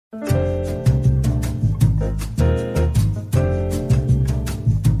Hello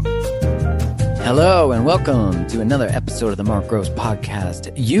and welcome to another episode of the Mark Gross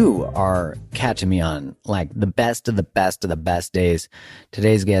Podcast. You are catching me on like the best of the best of the best days.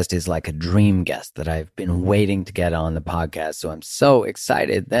 Today's guest is like a dream guest that I've been waiting to get on the podcast. So I'm so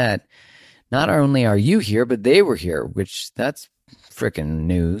excited that not only are you here, but they were here, which that's freaking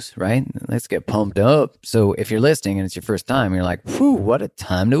news, right? Let's get pumped up. So if you're listening and it's your first time, you're like, whew, what a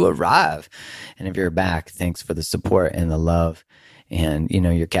time to arrive. And if you're back, thanks for the support and the love. And, you know,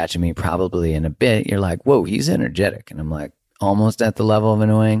 you're catching me probably in a bit. You're like, whoa, he's energetic. And I'm like, almost at the level of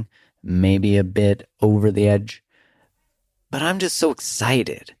annoying, maybe a bit over the edge. But I'm just so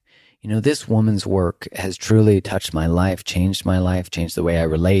excited. You know, this woman's work has truly touched my life, changed the way I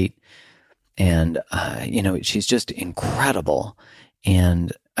relate. And, you know, she's just incredible.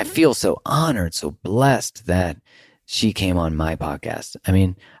 And I feel so honored, so blessed that she came on my podcast. I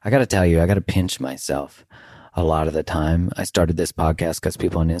mean, I got to tell you, I got to pinch myself. A lot of the time, I started this podcast because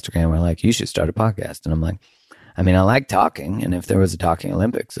people on Instagram were like, you should start a podcast. And I'm like, I mean, I like talking. And if there was a talking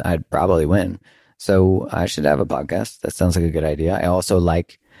Olympics, I'd probably win. So I should have a podcast. That sounds like a good idea. I also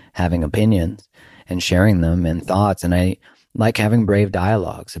like having opinions and sharing them and thoughts. And I like having brave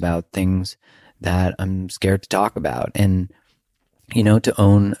dialogues about things that I'm scared to talk about. And, you know, to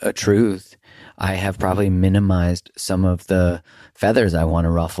own a truth, I have probably minimized some of the feathers I want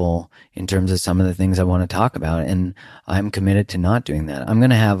to ruffle in terms of some of the things I want to talk about. And I'm committed to not doing that.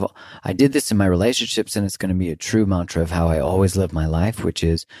 I did this in my relationships, and it's going to be a true mantra of how I always live my life, which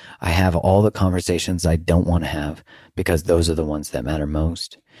is I have all the conversations I don't want to have because those are the ones that matter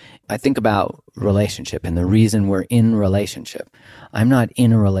most. I think about relationship and the reason we're in relationship. I'm not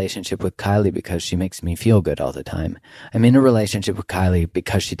in a relationship with Kylie because she makes me feel good all the time. I'm in a relationship with Kylie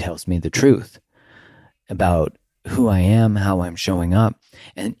because she tells me the truth about who I am, how I'm showing up.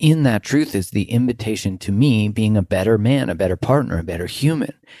 And in that truth is the invitation to me being a better man, a better partner, a better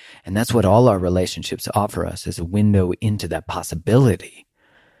human. And that's what all our relationships offer us, is a window into that possibility.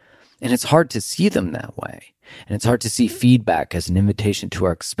 And it's hard to see them that way. And it's hard to see feedback as an invitation to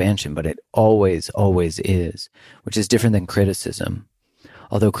our expansion, but it always, always is, which is different than criticism.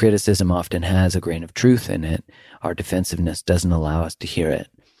 Although criticism often has a grain of truth in it, our defensiveness doesn't allow us to hear it.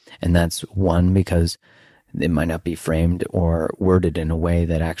 And that's one, because it might not be framed or worded in a way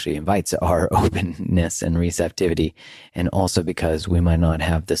that actually invites our openness and receptivity. And also because we might not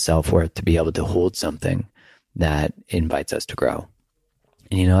have the self-worth to be able to hold something that invites us to grow.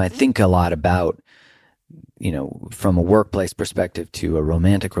 And, you know, I think a lot about, you know, from a workplace perspective to a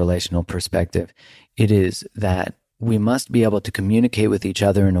romantic relational perspective, it is that we must be able to communicate with each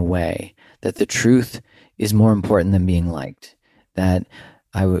other in a way that the truth is more important than being liked. That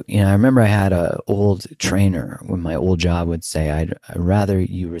I remember I had an old trainer when my old job would say, I'd rather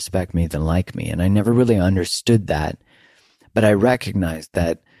you respect me than like me. And I never really understood that, but I recognized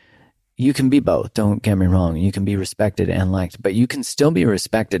that you can be both. Don't get me wrong. You can be respected and liked, but you can still be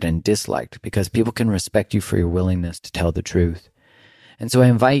respected and disliked because people can respect you for your willingness to tell the truth. And so I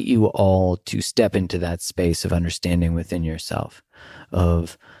invite you all to step into that space of understanding within yourself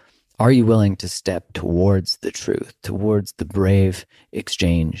of, are you willing to step towards the truth, towards the brave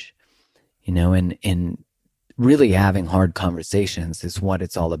exchange, you know, and really having hard conversations is what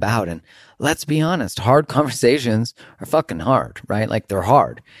it's all about. And let's be honest, hard conversations are fucking hard, right? Like, they're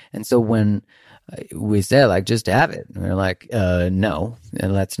hard. And so when we say, like, just have it, and we're like, no,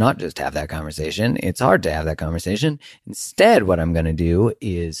 and let's not just have that conversation. It's hard to have that conversation. Instead, what I'm going to do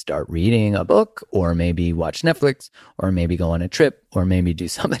is start reading a book, or maybe watch Netflix, or maybe go on a trip, or maybe do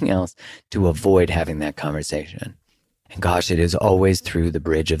something else to avoid having that conversation. And gosh, it is always through the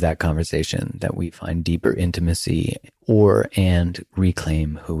bridge of that conversation that we find deeper intimacy and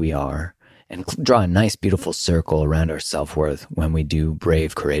reclaim who we are and draw a nice, beautiful circle around our self-worth when we do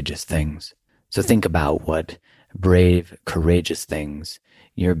brave, courageous things. So think about what brave, courageous things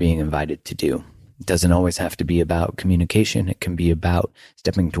you're being invited to do. It doesn't always have to be about communication. It can be about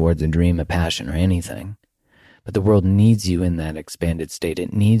stepping towards a dream, a passion, or anything. But the world needs you in that expanded state.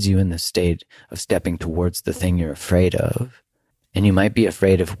 It needs you in the state of stepping towards the thing you're afraid of. And you might be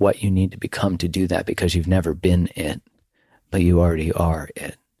afraid of what you need to become to do that because you've never been it, but you already are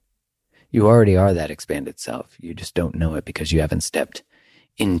it. You already are that expanded self. You just don't know it because you haven't stepped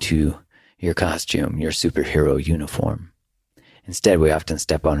into your costume, your superhero uniform. Instead, we often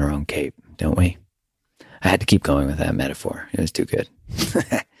step on our own cape, don't we? I had to keep going with that metaphor. It was too good.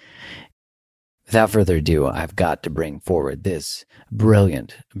 Without further ado, I've got to bring forward this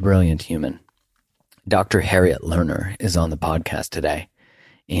brilliant, brilliant human. Dr. Harriet Lerner is on the podcast today,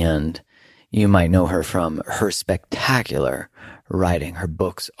 and you might know her from her spectacular writing. Her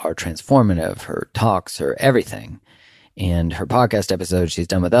books are transformative, her talks, her everything. And her podcast episodes she's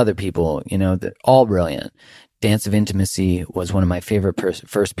done with other people, they're all brilliant. Dance of Intimacy was one of my favorite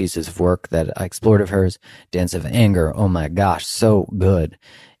first pieces of work that I explored of hers. Dance of Anger, oh my gosh, so good.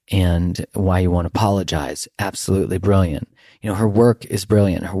 And Why You Won't Apologize, absolutely brilliant. Her work is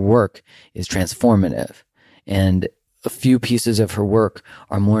brilliant. Her work is transformative. And a few pieces of her work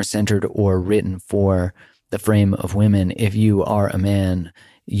are more centered or written for the frame of women. If you are a man,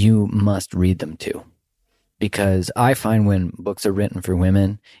 you must read them too. Because I find when books are written for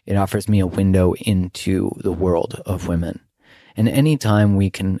women, it offers me a window into the world of women. And anytime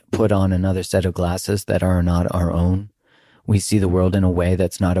we can put on another set of glasses that are not our own, we see the world in a way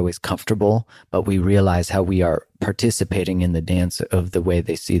that's not always comfortable, but we realize how we are participating in the dance of the way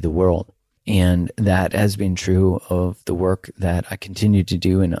they see the world. And that has been true of the work that I continue to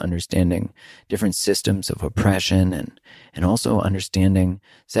do in understanding different systems of oppression and also understanding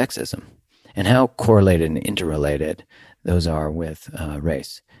sexism and how correlated and interrelated those are with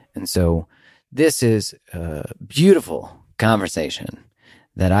race. And so this is a beautiful conversation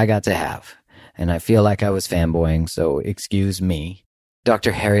that I got to have. And I feel like I was fanboying, so excuse me.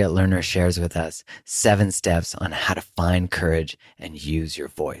 Dr. Harriet Lerner shares with us 7 steps on how to find courage and use your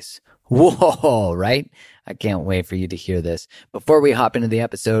voice. Whoa, right? I can't wait for you to hear this. Before we hop into the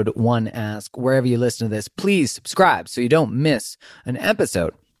episode, one ask, wherever you listen to this, please subscribe so you don't miss an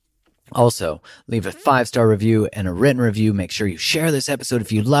episode. Also, leave a 5-star review and a written review. Make sure you share this episode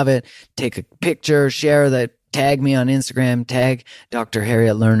if you love it. Take a picture, share that. Tag me on Instagram, tag Dr.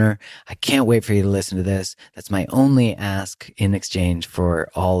 Harriet Lerner. I can't wait for you to listen to this. That's my only ask in exchange for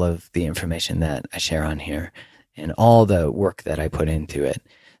all of the information that I share on here and all the work that I put into it.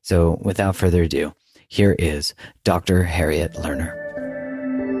 So without further ado, here is Dr. Harriet Lerner.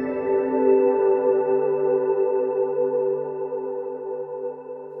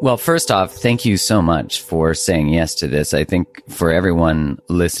 Well, first off, thank you so much for saying yes to this. I think for everyone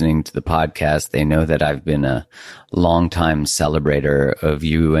listening to the podcast, they know that I've been a longtime celebrator of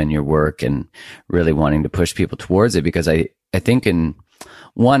you and your work and really wanting to push people towards it because I think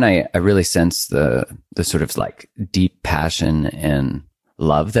I really sense the sort of like deep passion and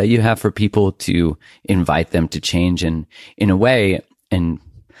love that you have for people to invite them to change in a way. And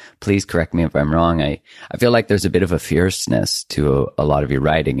please correct me if I'm wrong. I feel like there's a bit of a fierceness to a lot of your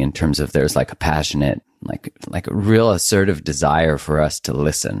writing in terms of there's like a passionate, like a real assertive desire for us to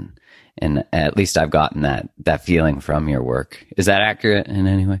listen. And at least I've gotten that feeling from your work. Is that accurate in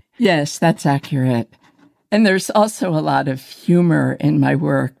any way? Yes, that's accurate. And there's also a lot of humor in my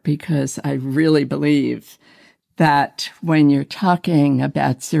work because I really believe that when you're talking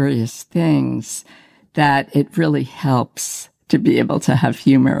about serious things, that it really helps to be able to have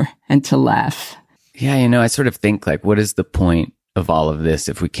humor and to laugh. Yeah, I sort of think like, what is the point of all of this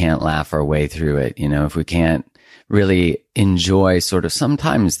if we can't laugh our way through it? If we can't really enjoy sort of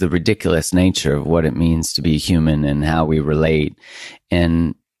sometimes the ridiculous nature of what it means to be human and how we relate.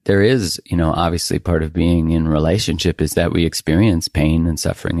 And there is, obviously part of being in relationship is that we experience pain and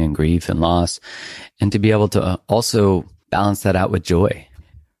suffering and grief and loss, and to be able to also balance that out with joy.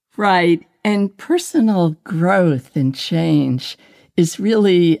 Right. And personal growth and change is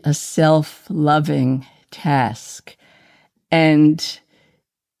really a self-loving task. And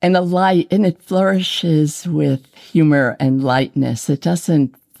it flourishes with humor and lightness. It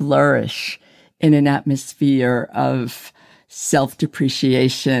doesn't flourish in an atmosphere of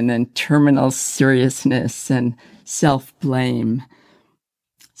self-depreciation and terminal seriousness and self-blame.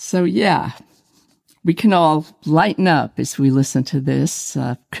 So yeah, we can all lighten up as we listen to this,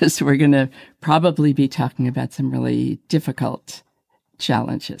 because we're going to probably be talking about some really difficult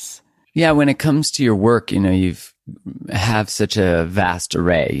challenges. Yeah, when it comes to your work, you have such a vast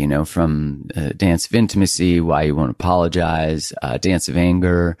array, from Dance of Intimacy, Why You Won't Apologize, Dance of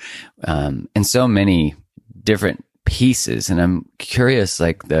Anger, and so many different pieces. And I'm curious,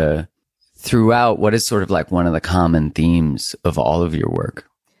 throughout, what is sort of like one of the common themes of all of your work?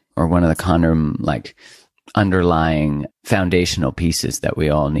 Or one of the underlying foundational pieces that we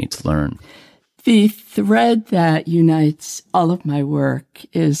all need to learn? The thread that unites all of my work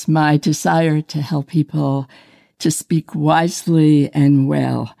is my desire to help people to speak wisely and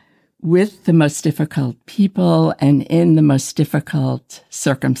well with the most difficult people and in the most difficult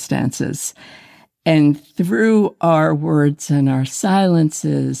circumstances. And through our words and our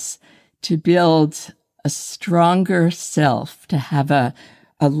silences, to build a stronger self, to have a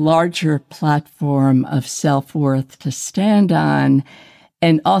larger platform of self-worth to stand on,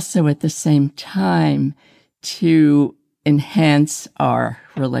 and also at the same time to enhance our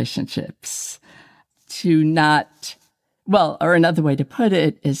relationships, to not Well, or another way to put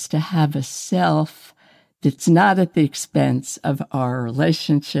it is to have a self that's not at the expense of our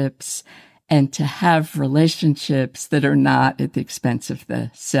relationships, and to have relationships that are not at the expense of the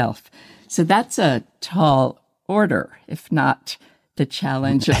self. So that's a tall order, if not the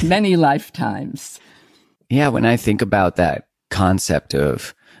challenge of many lifetimes. Yeah, when I think about that concept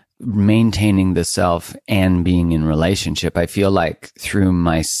of maintaining the self and being in relationship, I feel like through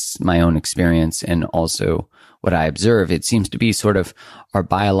my own experience and also what I observe, it seems to be sort of our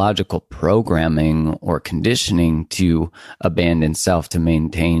biological programming or conditioning to abandon self to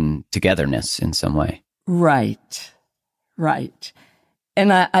maintain togetherness in some way. Right.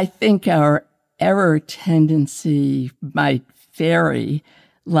 And I think our error tendency might vary.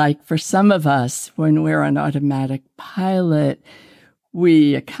 Like for some of us, when we're on automatic pilot,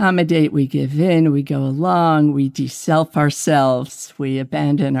 we accommodate, we give in, we go along, we de-self ourselves, we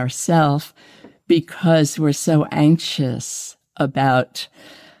abandon ourselves because we're so anxious about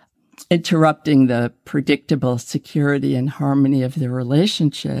interrupting the predictable security and harmony of the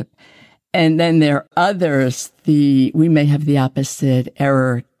relationship. And then there are others, we may have the opposite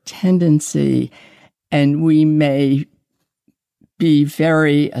error tendency, and we may be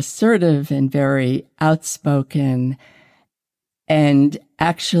very assertive and very outspoken and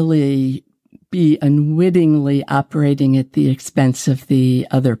actually be unwittingly operating at the expense of the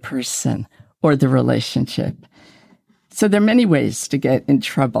other person or the relationship. So there are many ways to get in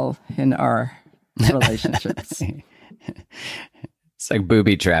trouble in our relationships. It's like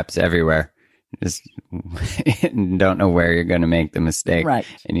booby traps everywhere. Just don't know where you're going to make the mistake. Right.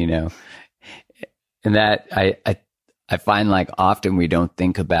 And, and that I find like often we don't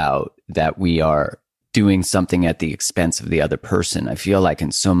think about that we are doing something at the expense of the other person. I feel like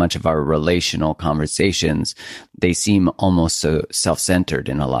in so much of our relational conversations, they seem almost so self-centered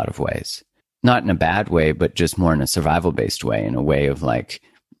in a lot of ways. Not in a bad way, but just more in a survival-based way, in a way of like,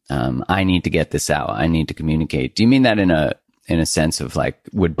 I need to get this out. I need to communicate. Do you mean that in a sense of like,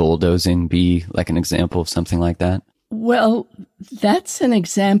 would bulldozing be like an example of something like that? Well, that's an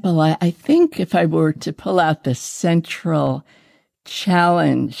example. I think if I were to pull out the central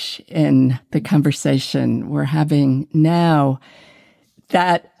challenge in the conversation we're having now,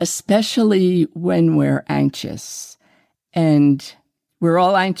 that especially when we're anxious, and we're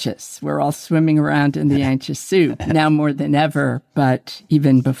all anxious, we're all swimming around in the anxious soup now more than ever, but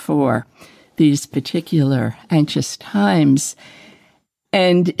even before these particular anxious times.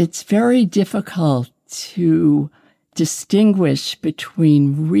 And it's very difficult to distinguish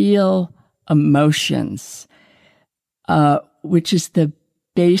between real emotions, which is the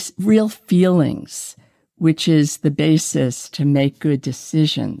real feelings, which is the basis to make good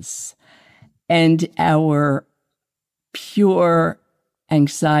decisions, and our pure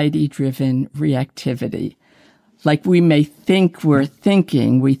anxiety-driven reactivity. Like we may think we're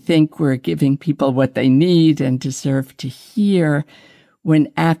thinking, we think we're giving people what they need and deserve to hear,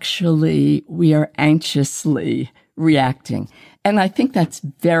 when actually we are anxiously reacting. And I think that's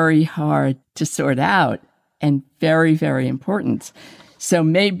very hard to sort out and very, very important. So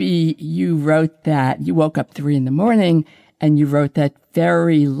maybe you wrote that, you woke up 3 a.m. and you wrote that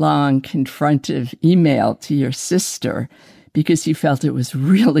very long confrontive email to your sister because you felt it was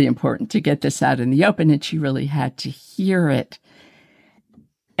really important to get this out in the open and she really had to hear it.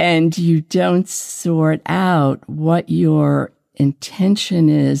 And you don't sort out what your intention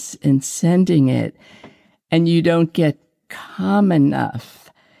is in sending it, and you don't get calm enough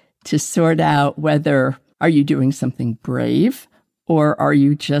to sort out whether are you doing something brave or are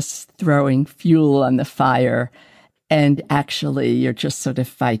you just throwing fuel on the fire and actually you're just sort of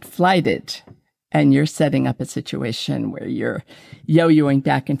fight-flighted and you're setting up a situation where you're yo-yoing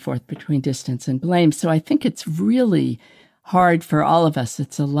back and forth between distance and blame. So I think it's really hard for all of us.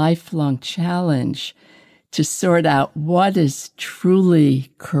 It's a lifelong challenge to sort out what is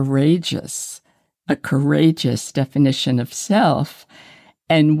truly courageous, a courageous definition of self,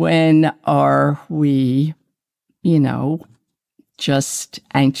 and when are we, just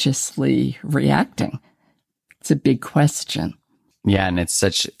anxiously reacting? It's a big question. Yeah, and it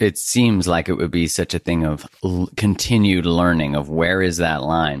seems like it would be such a thing of continued learning of where is that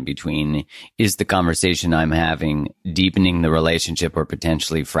line between, is the conversation I'm having deepening the relationship or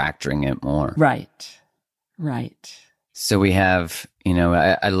potentially fracturing it more? Right. So we have,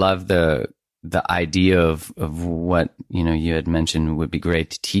 I love the idea of what, you had mentioned would be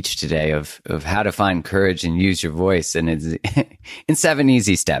great to teach today of how to find courage and use your voice. And it's in 7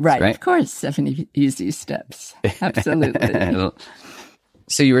 easy steps, right? Of course, 7 easy steps. Absolutely.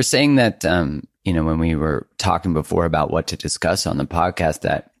 So you were saying that, when we were talking before about what to discuss on the podcast,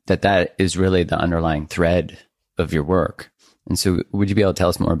 that is really the underlying thread of your work. And so would you be able to tell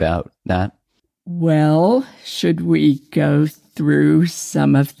us more about that? Well, should we go through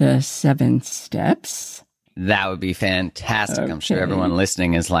some of the 7 steps? That would be fantastic. Okay. I'm sure everyone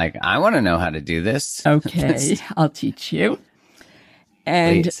listening is like, I want to know how to do this. Okay, I'll teach you.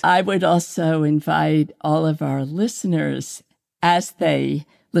 And Please. I would also invite all of our listeners, as they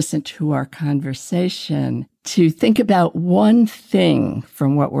listen to our conversation, to think about one thing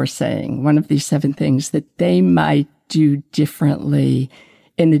from what we're saying, one of these 7 things that they might do differently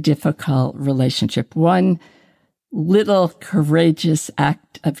in a difficult relationship. One little courageous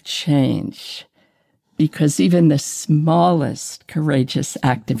act of change, because even the smallest courageous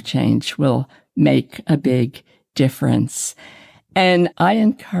act of change will make a big difference. And I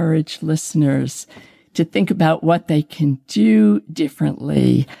encourage listeners to think about what they can do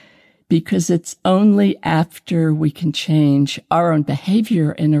differently, because it's only after we can change our own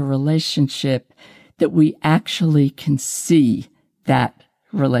behavior in a relationship that we actually can see that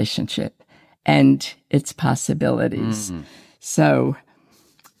relationship and its possibilities. So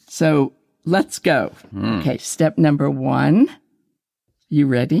let's go. Okay, step number 1. You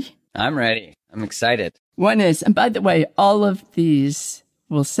ready? I'm ready. I'm excited. One is, and by the way, all of these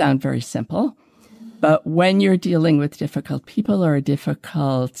will sound very simple, but when you're dealing with difficult people or a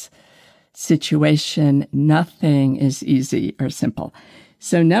difficult situation, nothing is easy or simple.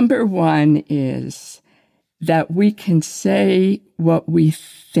 So number 1 is that we can say what we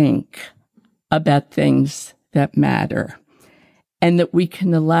think about things that matter, and that we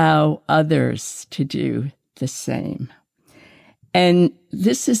can allow others to do the same. And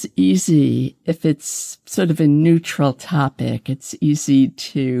this is easy if it's sort of a neutral topic. It's easy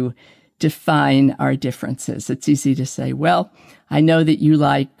to define our differences. It's easy to say, well, I know that you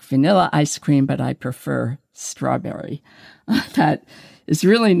like vanilla ice cream, but I prefer strawberry. That is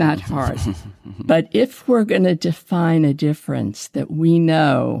really not hard. But if we're going to define a difference that we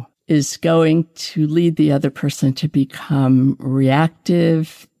know is going to lead the other person to become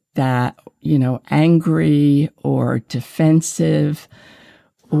reactive, that, angry or defensive,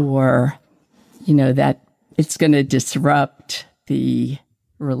 or, that it's going to disrupt the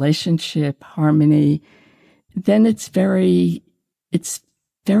relationship harmony, then it's very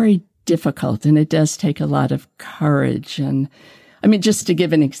difficult, and it does take a lot of courage. And just to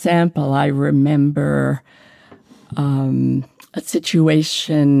give an example, I remember a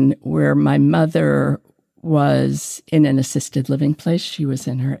situation where my mother was in an assisted living place. She was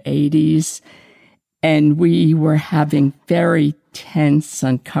in her 80s, and we were having very tense,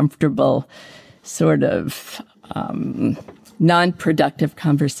 uncomfortable, sort of non-productive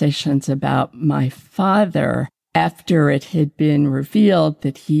conversations about my father after it had been revealed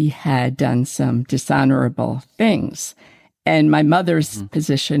that he had done some dishonorable things. And my mother's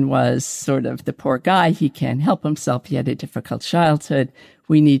position was sort of, the poor guy, he can't help himself. He had a difficult childhood.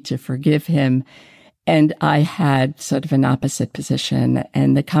 We need to forgive him. And I had sort of an opposite position,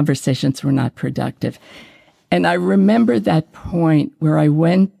 and the conversations were not productive. And I remember that point where I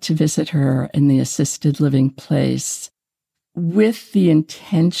went to visit her in the assisted living place with the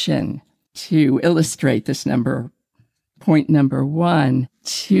intention to illustrate this point number 1,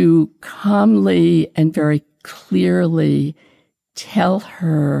 to calmly and very clearly tell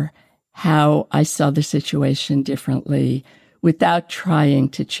her how I saw the situation differently without trying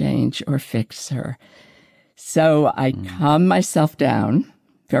to change or fix her. So I calmed myself down,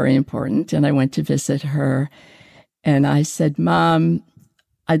 very important, and I went to visit her. And I said, Mom,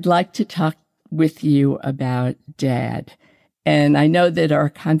 I'd like to talk with you about Dad. And I know that our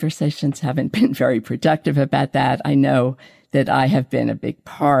conversations haven't been very productive about that. I know that I have been a big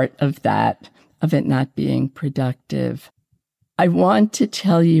part of that, of it not being productive. I want to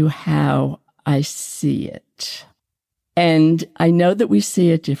tell you how I see it. And I know that we see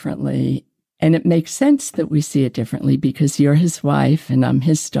it differently, and it makes sense that we see it differently because you're his wife and I'm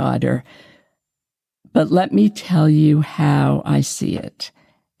his daughter. But let me tell you how I see it.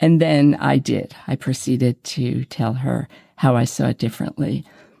 And then I did. I proceeded to tell her how I saw it differently.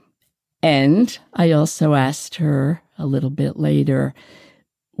 And I also asked her a little bit later,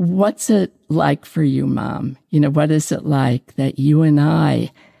 what's it like for you, Mom? What is it like that you and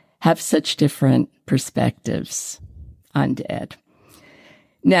I have such different perspectives on Dad?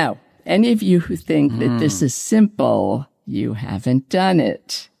 Now, any of you who think that this is simple, you haven't done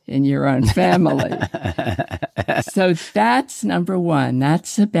it in your own family. So that's number 1.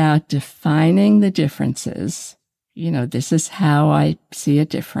 That's about defining the differences. This is how I see it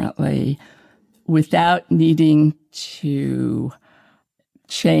differently without needing to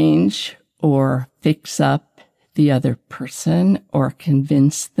change or fix up the other person or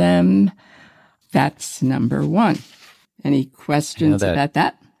convince them. That's number one. Any questions about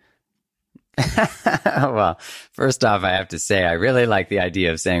that? Well, first off, I have to say, I really like the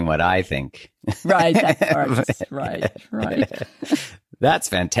idea of saying what I think. Right, that part. Right. That's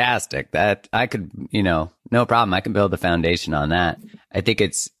fantastic. That I could, no problem. I can build a foundation on that. I think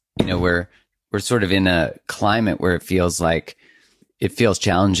it's, we're sort of in a climate where it feels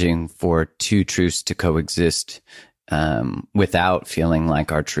challenging for two truths to coexist without feeling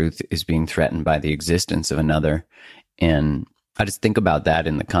like our truth is being threatened by the existence of another. And I just think about that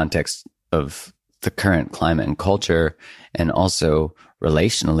in the context of the current climate and culture, and also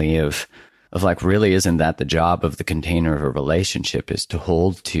relationally of like, really, isn't that the job of the container of a relationship, is to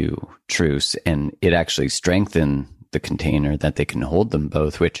hold two truths, and it actually strengthen the container that they can hold them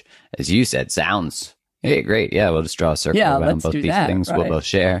both, which, as you said, sounds, hey, great. Yeah, we'll just draw a circle around both these things. Right. We'll both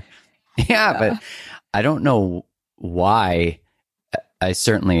share. Yeah, but I don't know why. I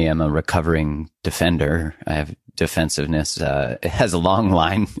certainly am a recovering defender. I have defensiveness. It has a long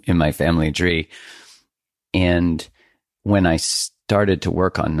line in my family tree. And when I started to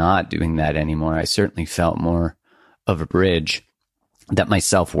work on not doing that anymore, I certainly felt more of a bridge, that my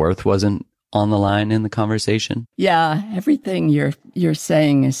self-worth wasn't on the line in the conversation. Yeah, everything you're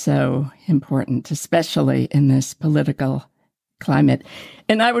saying is so important, especially in this political climate.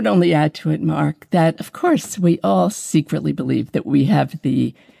 And I would only add to it, Mark, that of course we all secretly believe that we have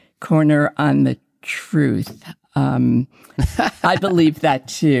the corner on the truth. I believe that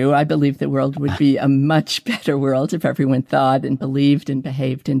too. I believe the world would be a much better world if everyone thought and believed and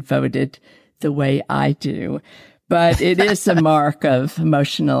behaved and voted the way I do. But it is a mark of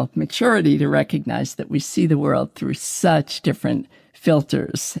emotional maturity to recognize that we see the world through such different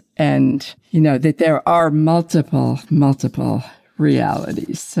filters, and, that there are multiple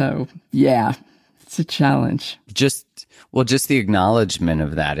realities. So, yeah, it's a challenge. Just the acknowledgement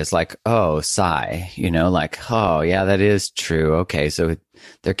of that is like, oh, sigh, like, oh, yeah, that is true. Okay, so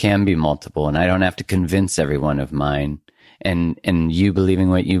there can be multiple, and I don't have to convince everyone of mine. And you believing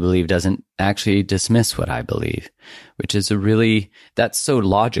what you believe doesn't actually dismiss what I believe, which is that's so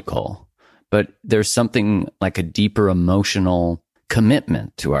logical. But there's something like a deeper emotional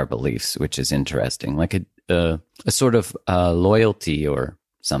commitment to our beliefs, which is interesting, like a sort of loyalty or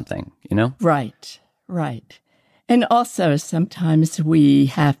something, Right. And also sometimes we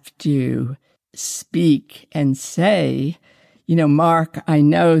have to speak and say, Mark, I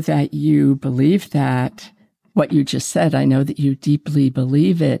know that you believe that. What you just said, I know that you deeply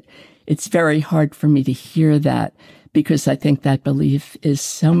believe it. It's very hard for me to hear that, because I think that belief is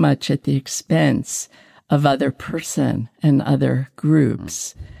so much at the expense of other person and other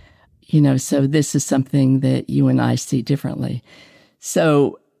groups. So this is something that you and I see differently.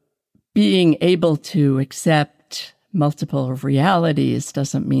 So being able to accept multiple realities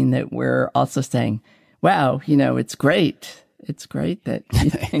doesn't mean that we're also saying, wow, it's great. It's great that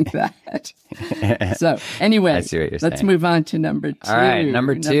you think that. So anyway, let's move on to number two. All right,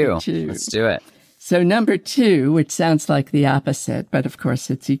 number two. Let's do it. So number two, which sounds like the opposite, but of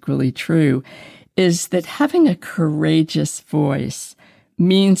course it's equally true, is that having a courageous voice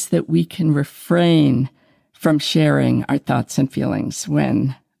means that we can refrain from sharing our thoughts and feelings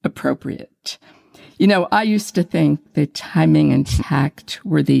when appropriate. I used to think that timing and tact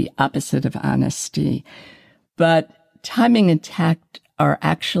were the opposite of honesty, but timing and tact are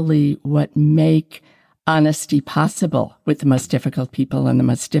actually what make honesty possible with the most difficult people and the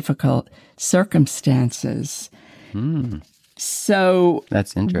most difficult circumstances. So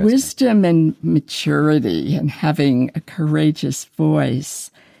that's interesting. Wisdom and maturity and having a courageous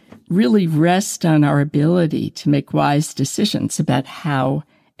voice really rest on our ability to make wise decisions about how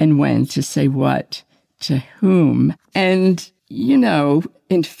and when to say what to whom. And,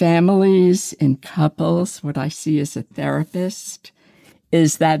 in families, in couples, what I see as a therapist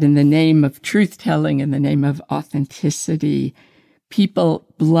is that in the name of truth-telling, in the name of authenticity, people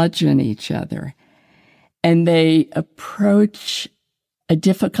bludgeon each other. And they approach a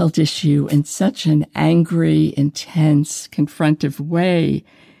difficult issue in such an angry, intense, confrontive way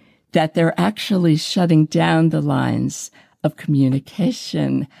that they're actually shutting down the lines of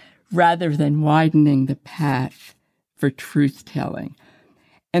communication rather than widening the path for truth-telling.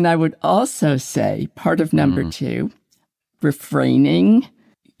 And I would also say part of number two, refraining,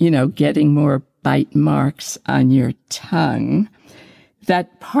 getting more bite marks on your tongue,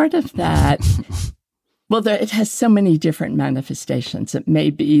 that part of that, it has so many different manifestations. It may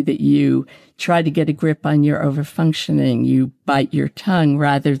be that you try to get a grip on your overfunctioning. You bite your tongue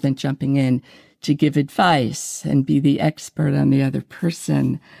rather than jumping in to give advice and be the expert on the other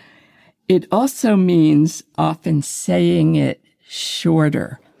person. It also means often saying it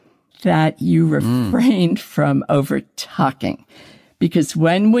shorter, that you refrain from over-talking. Because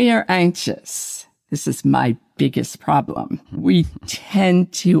when we are anxious, this is my biggest problem, we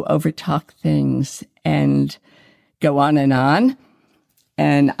tend to over-talk things and go on.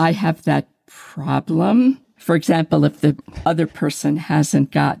 And I have that problem. For example, if the other person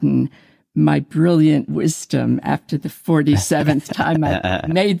hasn't gotten my brilliant wisdom after the 47th time I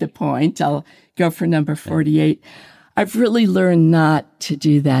made the point, I'll go for number 48. I've really learned not to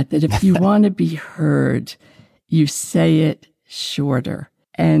do that if you want to be heard, you say it shorter.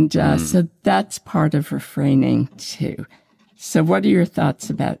 And so that's part of refraining too. So what are your thoughts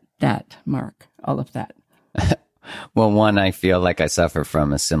about that, Mark? All of that? Well, one, I feel like I suffer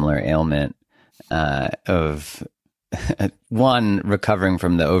from a similar ailment of one, recovering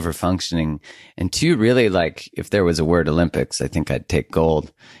from the overfunctioning, and two, really, like, if there was a word Olympics, I think I'd take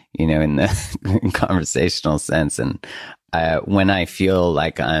gold, in the conversational sense. And when I feel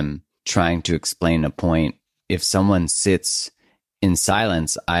like I'm trying to explain a point, if someone sits in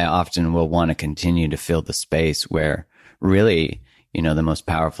silence, I often will want to continue to fill the space where really, the most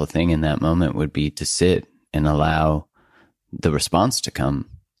powerful thing in that moment would be to sit and allow the response to come.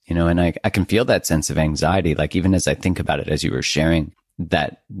 And I can feel that sense of anxiety, like even as I think about it, as you were sharing,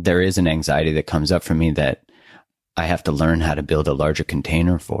 that there is an anxiety that comes up for me that I have to learn how to build a larger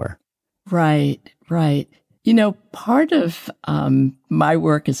container for. Right. Part of my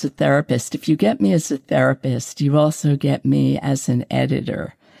work as a therapist, if you get me as a therapist, you also get me as an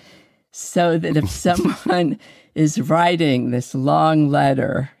editor. So that if someone is writing this long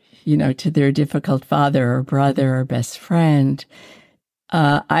letter, to their difficult father or brother or best friend,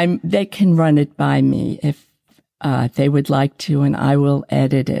 they can run it by me if they would like to, and I will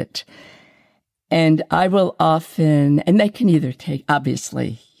edit it. And I will often, and they can either take,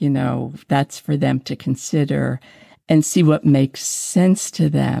 obviously, that's for them to consider and see what makes sense to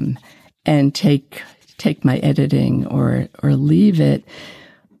them and take my editing or leave it.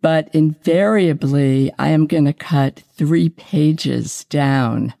 But invariably, I am going to cut 3 pages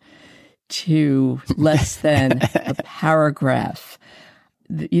down to less than a paragraph.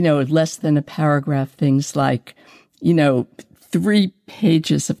 Less than a paragraph, things like, 3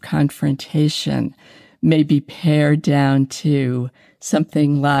 pages of confrontation may be pared down to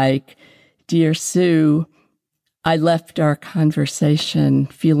something like, Dear Sue, I left our conversation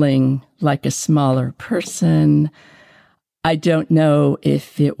feeling like a smaller person. I don't know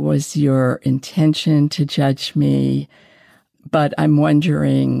if it was your intention to judge me, but I'm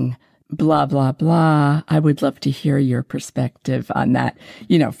wondering, blah, blah, blah. I would love to hear your perspective on that,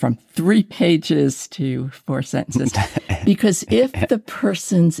 from 3 pages to 4 sentences. Because if the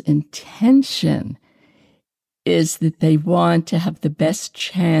person's intention is that they want to have the best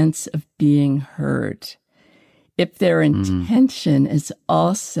chance of being heard, if their intention is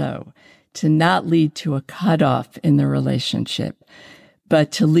also to not lead to a cutoff in the relationship,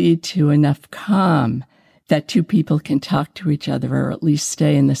 but to lead to enough calm that 2 people can talk to each other or at least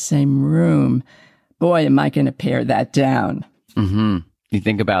stay in the same room, boy, am I going to pare that down. Mm-hmm. You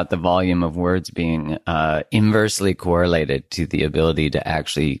think about the volume of words being inversely correlated to the ability to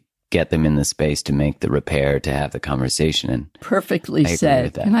actually get them in the space to make the repair, to have the conversation. And perfectly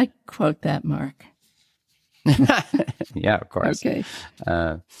said. Can I quote that, Mark? Yeah, of course. Okay.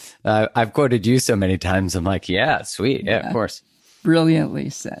 I've quoted you so many times. I'm like, yeah, sweet. Yeah, of course. Brilliantly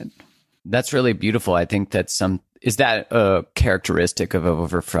said. That's really beautiful. I think is that a characteristic of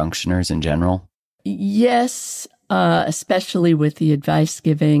overfunctioners in general? Yes, especially with the advice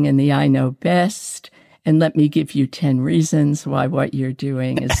giving and the I know best. And let me give you 10 reasons why what you're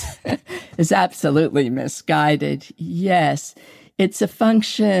doing is absolutely misguided. Yes, it's a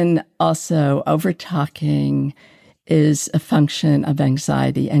function also, over-talking is a function of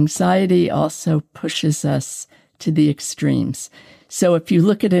anxiety. Anxiety also pushes us to the extremes. So if you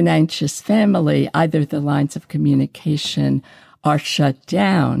look at an anxious family, either the lines of communication are shut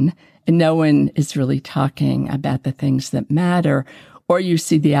down and no one is really talking about the things that matter, or you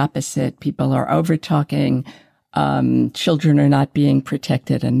see the opposite. People are over-talking. Children are not being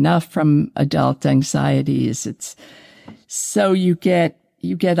protected enough from adult anxieties. So you get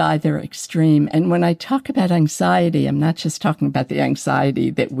either extreme. And when I talk about anxiety, I'm not just talking about the anxiety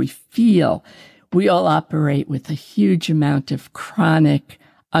that we feel. We all operate with a huge amount of chronic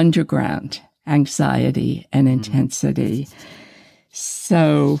underground anxiety and intensity.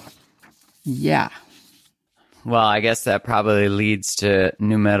 So, yeah. Well, I guess that probably leads to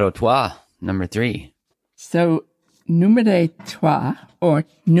number 3. So, número 3, or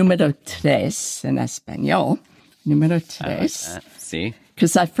número 3 in Espanol, número 3. See?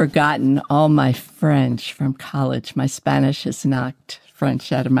 Because I've forgotten all my French from college. My Spanish is not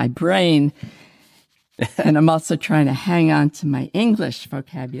French out of my brain. And I'm also trying to hang on to my English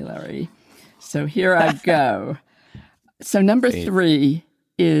vocabulary. So here I go. So number 3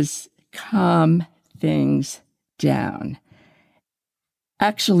 is calm things down.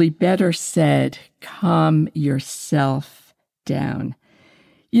 Actually, better said, calm yourself down.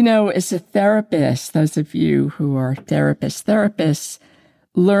 You know, as a therapist, those of you who are therapists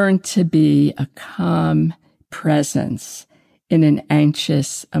learn to be a calm presence in an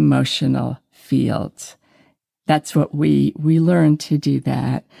anxious, emotional field. That's what we learn to do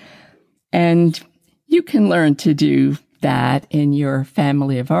that. And you can learn to do that in your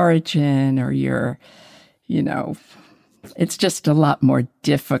family of origin or your, it's just a lot more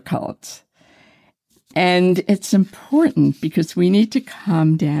difficult. And it's important because we need to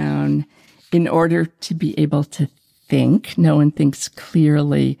calm down in order to be able to think. No one thinks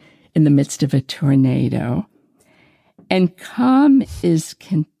clearly in the midst of a tornado. And calm is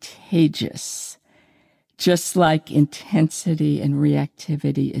contagious, just like intensity and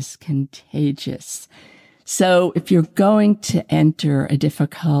reactivity is contagious. So if you're going to enter a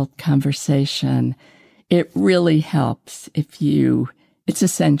difficult conversation, it really helps it's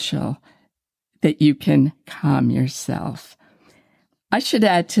essential that you can calm yourself. I should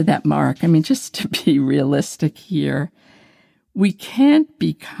add to that, Mark, just to be realistic here, we can't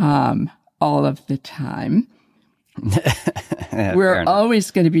be calm all of the time. We're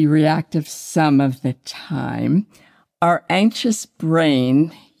always going to be reactive some of the time. Our anxious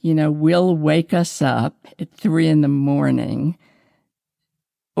brain, will wake us up at 3 a.m,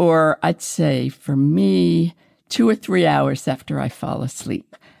 or I'd say for me, 2 or 3 hours after I fall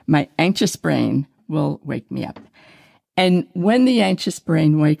asleep. My anxious brain will wake me up. And when the anxious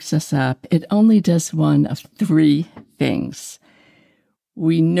brain wakes us up, it only does one of 3 things.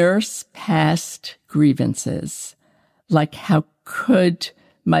 We nurse past grievances, like how could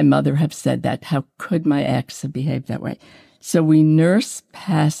my mother have said that? How could my ex have behaved that way? So we nurse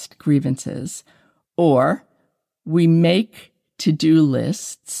past grievances, or we make to-do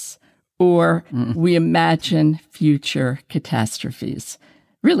lists, or we imagine future catastrophes.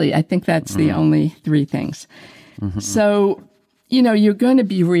 Really, I think that's the only 3 things. Mm-hmm. So, you're going to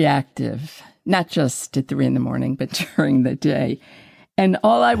be reactive, not just at 3 a.m, but during the day. And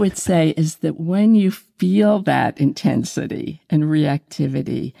all I would say is that when you feel that intensity and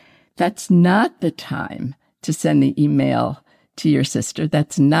reactivity, that's not the time to send the email to your sister.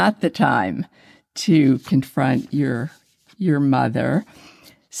 That's not the time to confront your mother.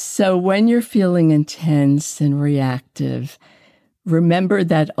 So when you're feeling intense and reactive, remember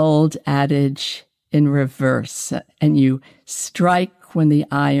that old adage in reverse, and you strike when the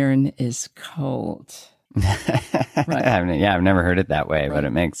iron is cold. Right. I've never heard it that way, right. But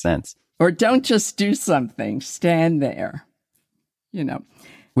it makes sense. Or don't just do something, stand there,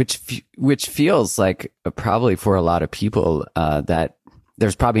 Which feels like probably for a lot of people that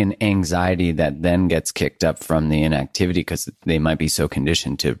there's probably an anxiety that then gets kicked up from the inactivity because they might be so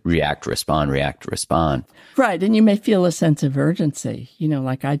conditioned to react, respond. Right. And you may feel a sense of urgency,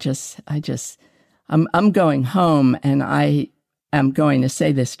 like I'm going home and I am going to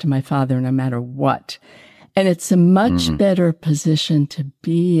say this to my father no matter what. And it's a much better position to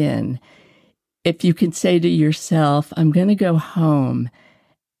be in if you can say to yourself, I'm going to go home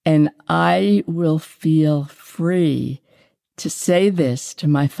and I will feel free to say this to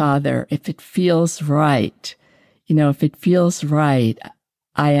my father if it feels right. If it feels right,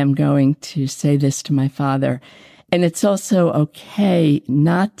 I am going to say this to my father. And it's also okay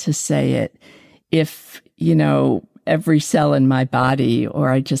not to say it if, every cell in my body, or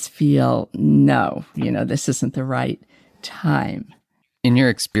I just feel, no, this isn't the right time. In your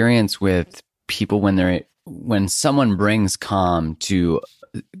experience with people, when someone brings calm to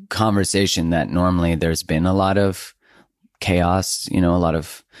conversation that normally there's been a lot of chaos, a lot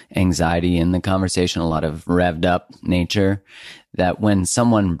of anxiety in the conversation, a lot of revved up nature, that when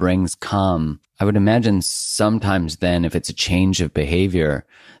someone brings calm, I would imagine sometimes then if it's a change of behavior,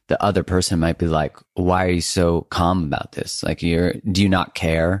 the other person might be like, why are you so calm about this? Like, do you not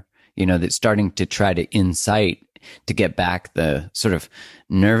care? That's starting to try to incite to get back the sort of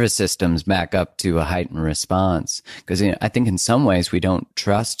nervous systems back up to a heightened response. Because I think in some ways we don't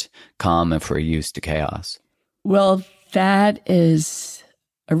trust calm if we're used to chaos. Well, that is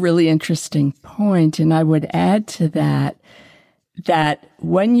a really interesting point. And I would add to that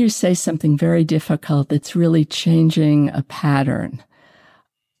when you say something very difficult, it's really changing a pattern.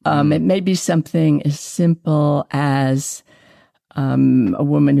 It may be something as simple as a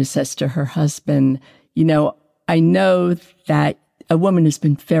woman who says to her husband, I know that a woman has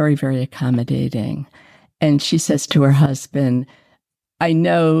been very, very accommodating. And she says to her husband, I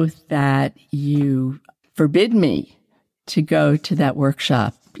know that you forbid me to go to that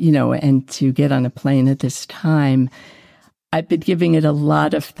workshop, and to get on a plane at this time. I've been giving it a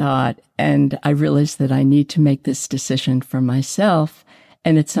lot of thought, and I realized that I need to make this decision for myself,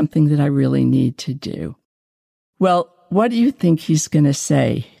 and it's something that I really need to do. Well, what do you think he's going to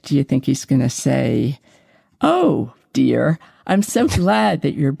say? Do you think he's going to say, "Oh, dear, I'm so glad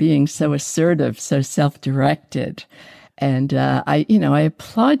that you're being so assertive, so self-directed. And I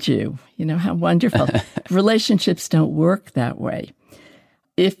applaud you. How wonderful." Relationships don't work that way.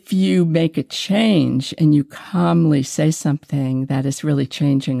 If you make a change and you calmly say something that is really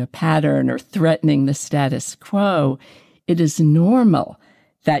changing a pattern or threatening the status quo, it is normal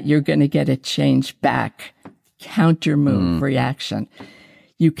that you're going to get a change back, counter move reaction.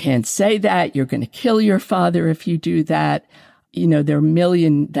 You can't say that. You're going to kill your father if you do that. There are a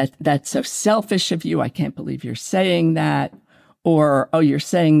million that's so selfish of you. I can't believe you're saying that. Or, oh, you're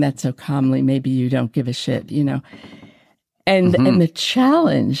saying that so calmly. Maybe you don't give a shit, And the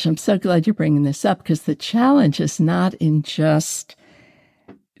challenge, I'm so glad you're bringing this up, because the challenge is not in just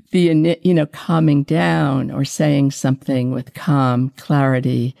the, calming down or saying something with calm,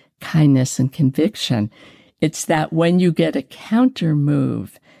 clarity, kindness, and conviction. It's that when you get a counter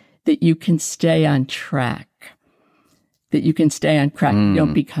move, that you can stay on track. You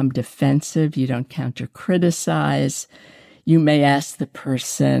don't become defensive. You don't counter criticize. You may ask the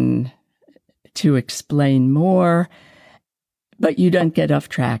person to explain more, but you don't get off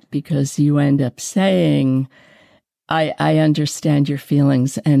track, because you end up saying, I understand your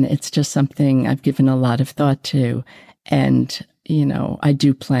feelings, and it's just something I've given a lot of thought to. And, I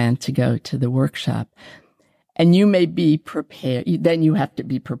do plan to go to the workshop. And you may be prepared. Then you have to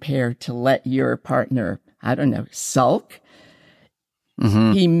be prepared to let your partner, sulk.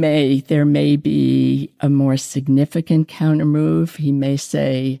 There may be a more significant counter move. He may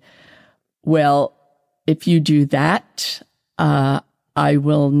say, well, if you do that, I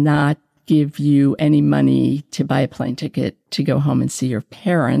will not give you any money to buy a plane ticket to go home and see your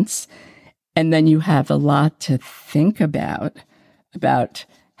parents. And then you have a lot to think about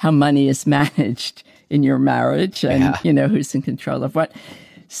how money is managed in your marriage and, who's in control of what.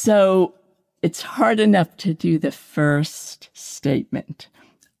 So it's hard enough to do the first statement,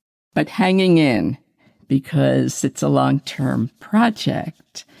 but hanging in, because it's a long-term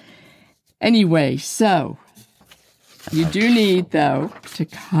project. Anyway, so you do need, though, to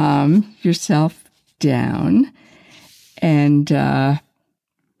calm yourself down. And John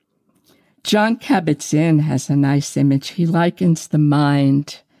Kabat-Zinn has a nice image. He likens the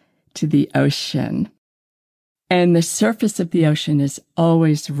mind to the ocean. And the surface of the ocean is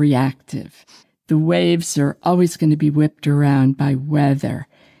always reactive. The waves are always going to be whipped around by weather.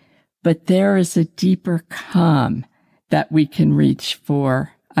 But there is a deeper calm that we can reach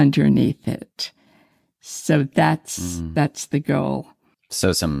for underneath it. So that's the goal.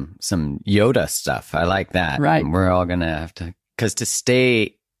 So some Yoda stuff. I like that. Right. We're all going to have to, because to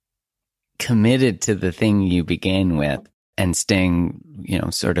stay committed to the thing you began with and staying,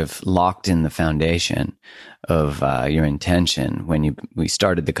 sort of locked in the foundation of your intention when we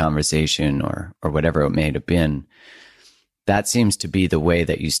started the conversation or whatever it may have been, that seems to be the way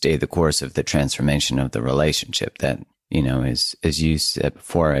that you stay the course of the transformation of the relationship. That, as you said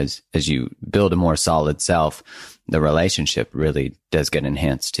before, as you build a more solid self, the relationship really does get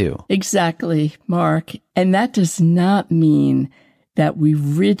enhanced too. Exactly, Mark. And that does not mean that we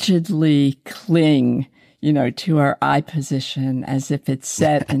rigidly cling, to our I position as if it's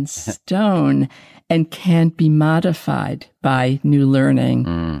set in stone and can't be modified by new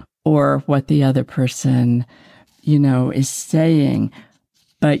learning or what the other person, is saying.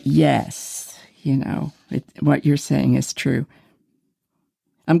 But yes, what you're saying is true.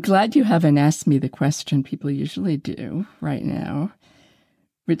 I'm glad you haven't asked me the question people usually do right now,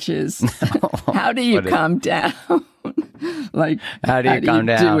 which is, how do you calm down? How do you calm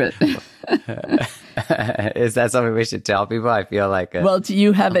down? Do it? Is that something we should tell people? I feel like... Well, do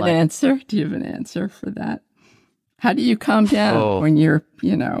you have an answer? Do you have an answer for that? How do you calm down when you're,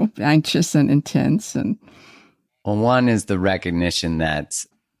 anxious and intense? And well, one is the recognition that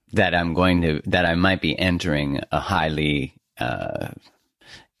I might be entering a highly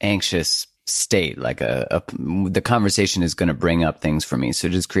anxious state. Like the conversation is going to bring up things for me. So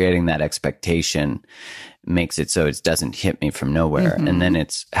just creating that expectation makes it so it doesn't hit me from nowhere. And then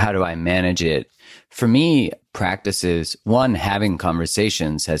it's, how do I manage it? For me, practices, one, having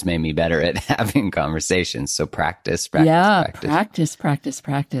conversations has made me better at having conversations. So practice.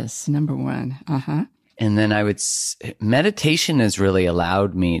 Practice. Number one. And then meditation has really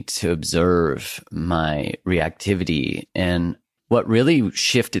allowed me to observe my reactivity. And what really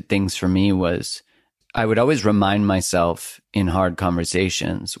shifted things for me was I would always remind myself in hard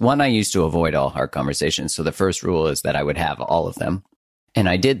conversations. One, I used to avoid all hard conversations. So the first rule is that I would have all of them. And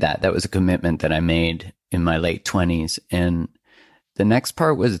I did that. That was a commitment that I made in my late 20s. And the next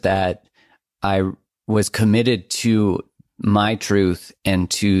part was that I was committed to my truth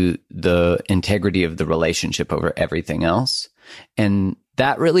and to the integrity of the relationship over everything else. And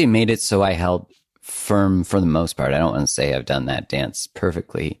that really made it so I held firm for the most part. I don't want to say I've done that dance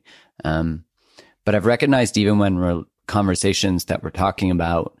perfectly. But I've recognized even when conversations that we're talking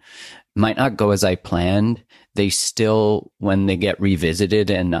about might not go as I planned, they still, when they get revisited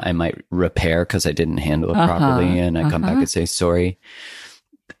and I might repair because I didn't handle it properly and I come back and say sorry,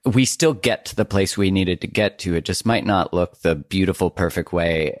 we still get to the place we needed to get to. It just might not look the beautiful, perfect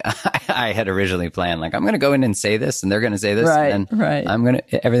way I had originally planned. Like, I'm going to go in and say this and they're going to say this. And then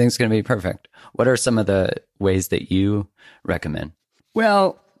everything's going to be perfect. What are some of the ways that you recommend?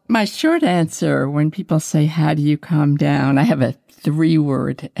 Well, my short answer when people say, how do you calm down? I have a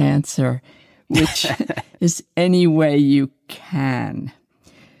 3-word answer, which is any way you can.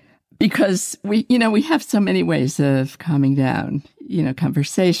 Because we have so many ways of calming down,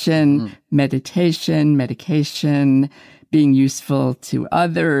 conversation, meditation, medication, being useful to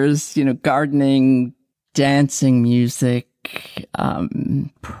others, gardening, dancing, music,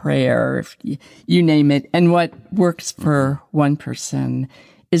 prayer, you name it. And what works for one person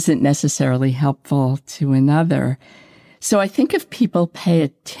isn't necessarily helpful to another. So I think if people pay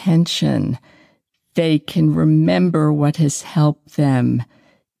attention, they can remember what has helped them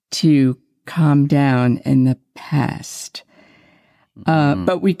to calm down in the past.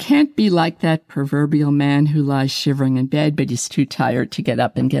 But we can't be like that proverbial man who lies shivering in bed, but he's too tired to get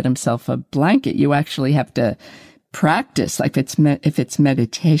up and get himself a blanket. You actually have to practice. Like if it's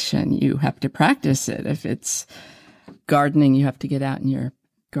meditation, you have to practice it. If it's gardening, you have to get out in your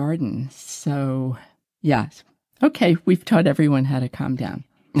garden. So, yeah. Okay, we've taught everyone how to calm down.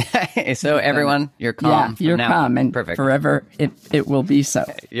 So everyone, you're calm. Yeah, you're now. calm, and perfect. Forever it will be so.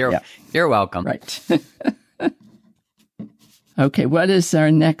 You're welcome. Right. Okay, what is our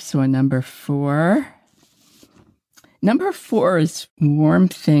next one? Number 4. Number 4 is warm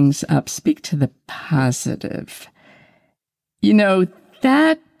things up. Speak to the positive.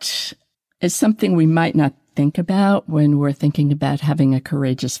 That is something we might not think about when we're thinking about having a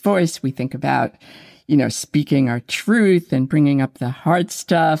courageous voice. We think about speaking our truth and bringing up the hard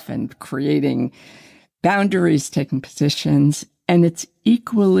stuff and creating boundaries, taking positions. And it's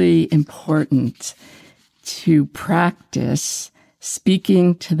equally important to practice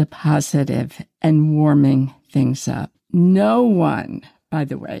speaking to the positive and warming things up. No one, by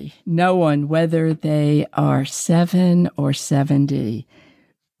the way, whether they are 7 or 70,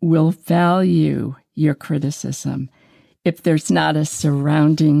 will value your criticism if there's not a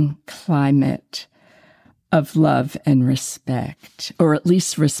surrounding climate of love and respect, or at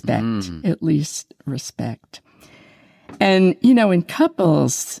least respect, And, in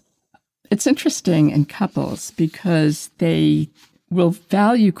couples, it's interesting in couples because they will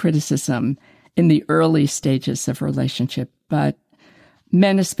value criticism in the early stages of relationship, but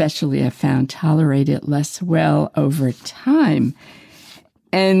men especially have found tolerate it less well over time.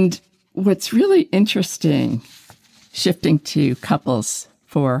 And what's really interesting, shifting to couples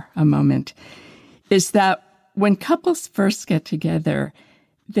for a moment, is that when couples first get together,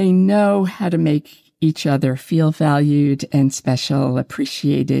 they know how to make each other feel valued and special,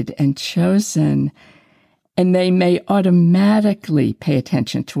 appreciated and chosen. And they may automatically pay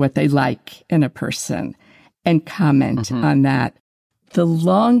attention to what they like in a person and comment on that. The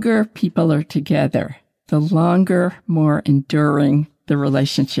longer people are together, the longer, more enduring the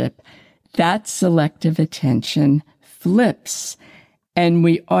relationship, that selective attention flips. And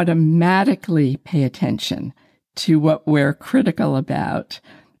we automatically pay attention to what we're critical about,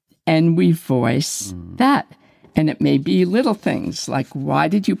 and we voice that. And it may be little things like, why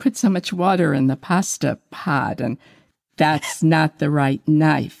did you put so much water in the pasta pot? And that's not the right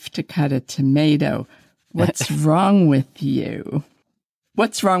knife to cut a tomato. What's wrong with you?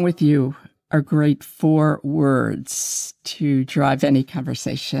 What's wrong with you are great 4 words to drive any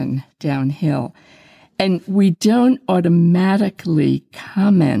conversation downhill. And we don't automatically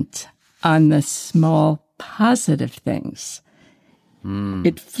comment on the small positive things.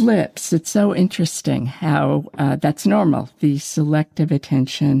 It flips. It's so interesting how that's normal. The selective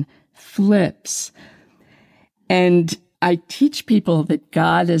attention flips. And I teach people that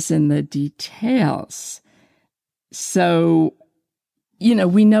God is in the details. So,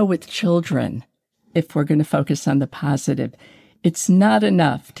 we know with children, if we're going to focus on the positive, It's not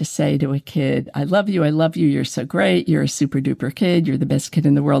enough to say to a kid, I love you, you're so great, you're a super duper kid, you're the best kid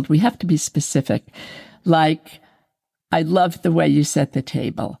in the world. We have to be specific. Like, I love the way you set the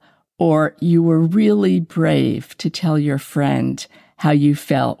table, or you were really brave to tell your friend how you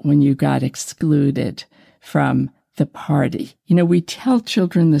felt when you got excluded from the party. You know, we tell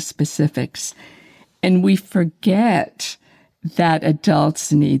children the specifics, and we forget that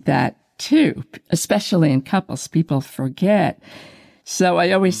adults need that too, especially in couples. People forget. So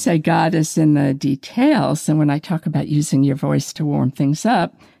I always say God is in the details. And when I talk about using your voice to warm things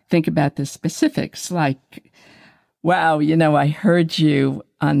up, think about the specifics, like, wow, you know, I heard you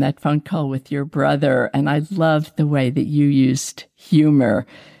on that phone call with your brother, and I loved the way that you used humor,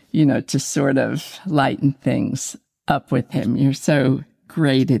 you know, to sort of lighten things up with him. You're so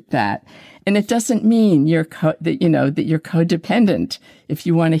great at that. And it doesn't mean that you're codependent. If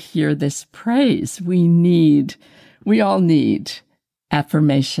you want to hear this praise, we all need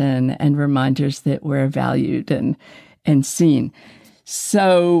affirmation and reminders that we're valued and seen.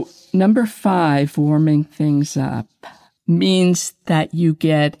 So 5, warming things up, means that you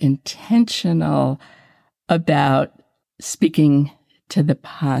get intentional about speaking to the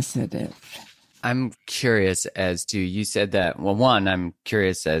positive. I'm curious as to, you said that, well, one, I'm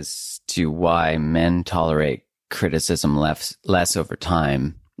curious as to why men tolerate criticism less over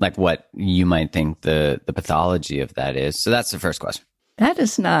time, like what you might think the pathology of that is. So that's the first question. That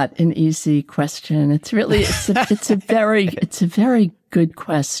is not an easy question. It's a very good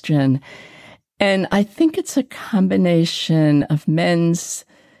question. And I think it's a combination of men's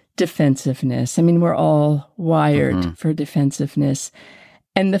defensiveness. I mean, we're all wired for defensiveness.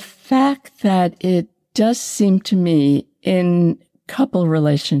 And the fact that it does seem to me in couple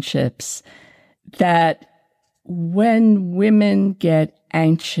relationships that when women get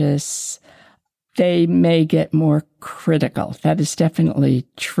anxious, they may get more critical. That is definitely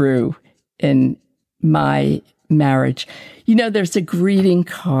true in my marriage. You know, there's a greeting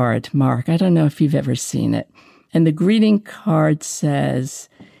card, Mark. I don't know if you've ever seen it. And the greeting card says,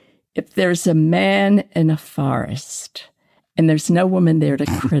 if there's a man in a forest and there's no woman there to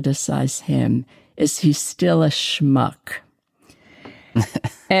criticize him, is he still a schmuck?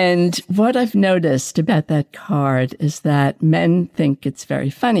 And what I've noticed about that card is that men think it's very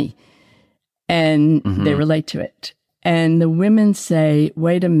funny and they relate to it. And the women say,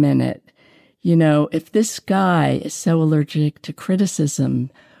 wait a minute, you know, if this guy is so allergic to criticism,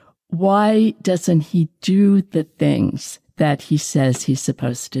 why doesn't he do the things that he says he's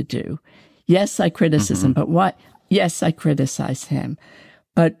supposed to do? Yes, I criticism, but why? Yes, I criticize him.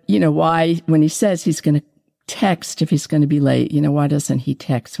 But, you know, why, when he says he's going to text if he's going to be late, you know, why doesn't he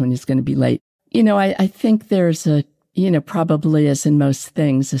text when he's going to be late? You know, I think there's a, you know, probably as in most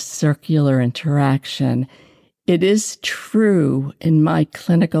things, a circular interaction. It is true in my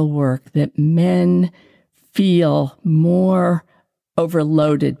clinical work that men feel more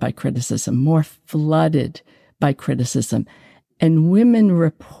overloaded by criticism, more flooded by criticism. And women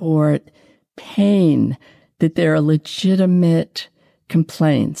report pain that there are legitimate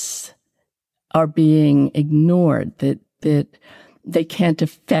complaints are being ignored, that they can't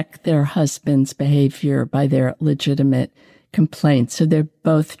affect their husband's behavior by their legitimate complaints. So they're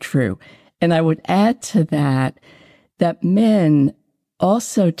both true. And I would add to that men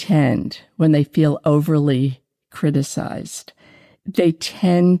also tend, when they feel overly criticized, they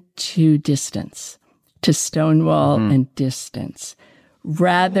tend to distance, to stonewall and distance.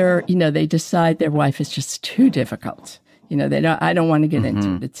 Rather, you know, they decide their wife is just too difficult. You know, I don't want to get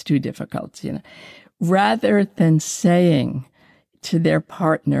into it. It's too difficult, you know. Rather than saying to their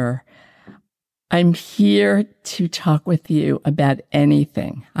partner, I'm here to talk with you about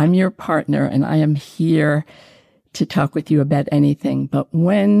anything. I'm your partner and I am here to talk with you about anything. But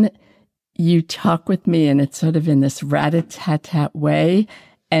when you talk with me and it's sort of in this rat-a-tat-tat way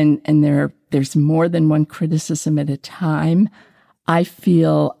and there's more than one criticism at a time, I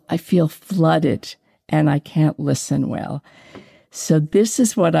feel flooded and I can't listen well. So this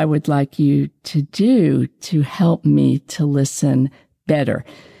is what I would like you to do to help me to listen better.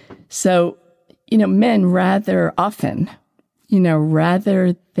 So, you know, men rather often, you know,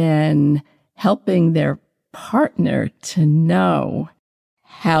 rather than helping their partner to know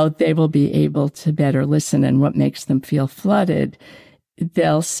how they will be able to better listen and what makes them feel flooded,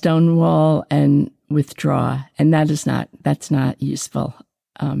 they'll stonewall and withdraw. And that's not useful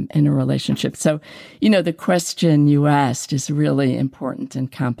in a relationship. So, you know, the question you asked is really important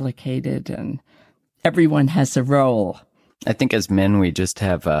and complicated, and everyone has a role. I think as men, we just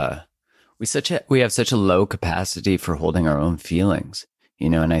have we have such a low capacity for holding our own feelings, you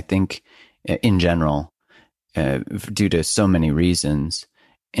know, and I think in general, due to so many reasons.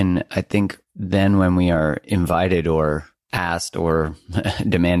 And I think then when we are invited or asked or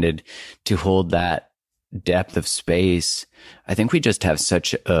demanded to hold that depth of space, I think we just have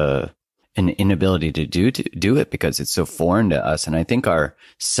such an inability to do it because it's so foreign to us. And I think our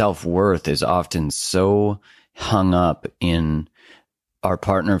self-worth is often so hung up in our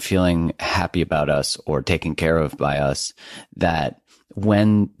partner feeling happy about us or taken care of by us that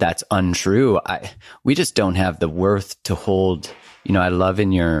when that's untrue, we just don't have the worth to hold. I love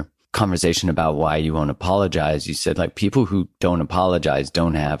in your conversation about why you won't apologize, you said like people who don't apologize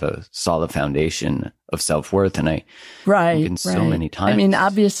don't have a solid foundation of self-worth. And I think in so many times. I mean,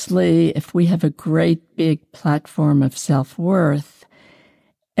 obviously, if we have a great big platform of self-worth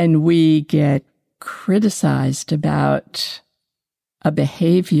and we get criticized about a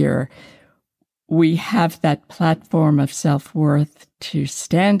behavior, we have that platform of self-worth to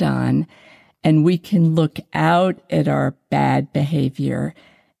stand on, and we can look out at our bad behavior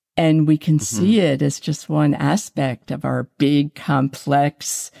and we can see it as just one aspect of our big,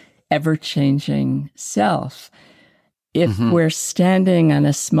 complex, ever-changing self. If we're standing on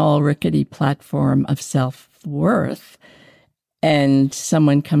a small, rickety platform of self-worth and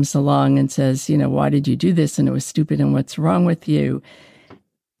someone comes along and says, why did you do this? And it was stupid. And what's wrong with you?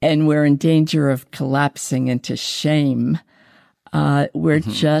 And we're in danger of collapsing into shame. We're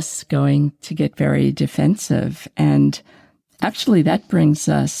just going to get very defensive. And actually, that brings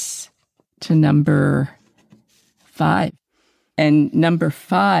us to number 5. And number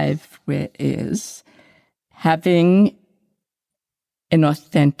 5 is having an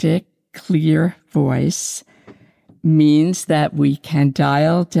authentic, clear voice means that we can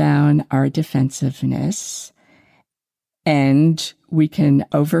dial down our defensiveness and we can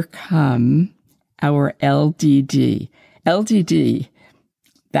overcome our LDD. LDD,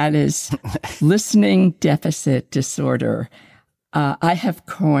 that is listening deficit disorder. I have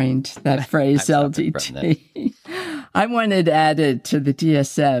coined that phrase, LDD. I want it added to the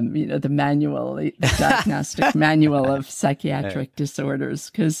DSM, the manual, the diagnostic manual of psychiatric disorders,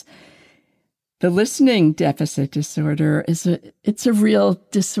 because the listening deficit disorder it's a real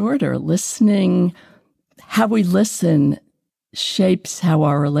disorder. Listening, how we listen shapes how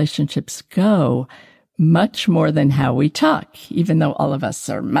our relationships go much more than how we talk, even though all of us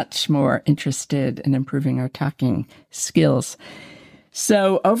are much more interested in improving our talking skills.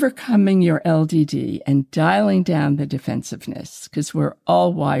 So overcoming your LDD and dialing down the defensiveness, because we're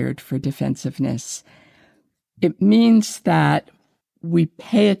all wired for defensiveness, it means that we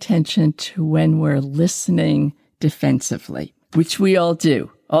pay attention to when we're listening defensively, which we all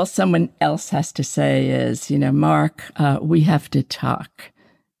do. All someone else has to say is, Mark, we have to talk.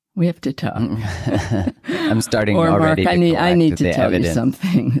 We have to talk. I'm starting or already Mark, to I need to tell evidence. you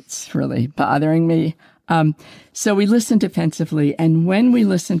something that's really bothering me. So we listen defensively. And when we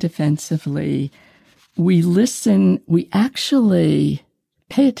listen defensively, we actually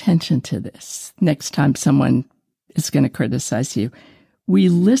pay attention to this next time someone is going to criticize you. We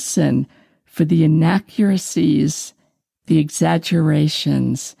listen for the inaccuracies, the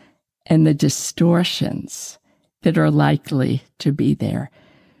exaggerations, and the distortions that are likely to be there.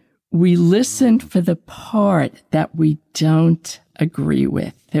 We listen for the part that we don't agree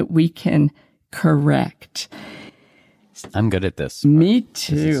with, that we can correct. I'm good at this. Me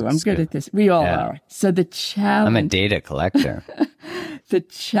too. I'm good at this. We all are. So the challenge... I'm a data collector. The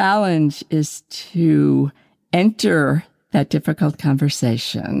challenge is to enter that difficult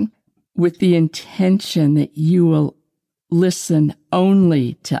conversation with the intention that you will listen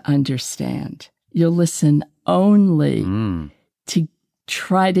only to understand. You'll listen only to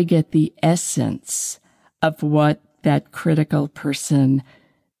try to get the essence of what that critical person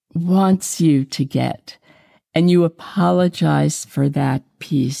wants you to get. And you apologize for that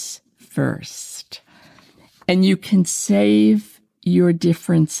piece first. And you can save your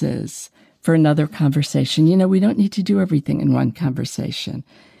differences for another conversation. We don't need to do everything in one conversation.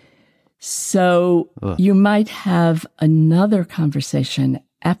 So you might have another conversation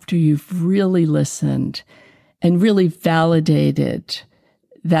after you've really listened and really validated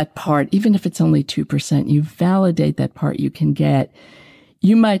that part. Even if it's only 2%, you validate that part you can get.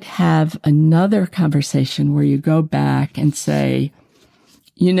 You might have another conversation where you go back and say,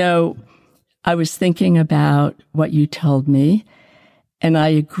 I was thinking about what you told me, and I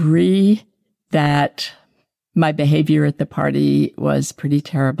agree that my behavior at the party was pretty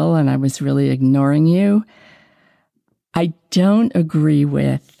terrible and I was really ignoring you. I don't agree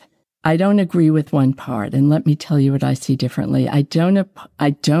with one part, and let me tell you what I see differently. I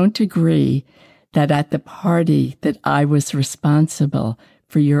don't agree that at the party that I was responsible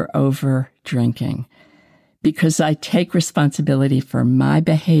for your over drinking, because I take responsibility for my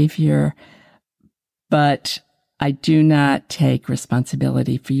behavior, but I do not take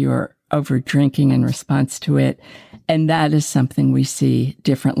responsibility for your over drinking in response to it. And that is something we see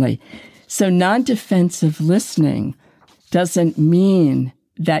differently. So non-defensive listening doesn't mean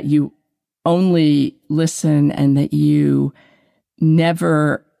that you only listen and that you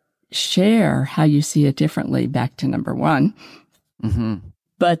never share how you see it differently, back to number one,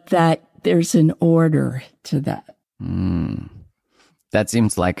 but that there's an order to that. That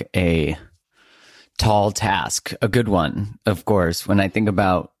seems like a tall task, a good one, of course. When I think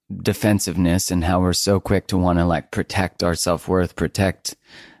about defensiveness and how we're so quick to want to like protect our self-worth, protect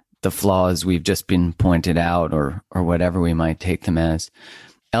the flaws we've just been pointed out, or whatever we might take them as.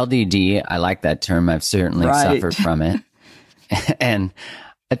 LDD, I like that term. I've certainly suffered from it. And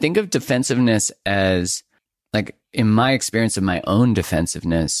I think of defensiveness as, like, in my experience of my own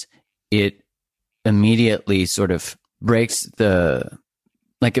defensiveness, it immediately sort of breaks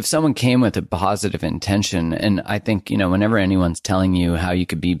like if someone came with a positive intention, and I think, whenever anyone's telling you how you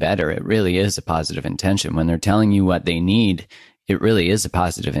could be better, it really is a positive intention. When they're telling you what they need, it really is a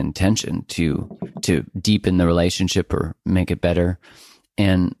positive intention to deepen the relationship or make it better.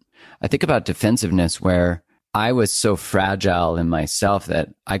 And I think about defensiveness where I was so fragile in myself that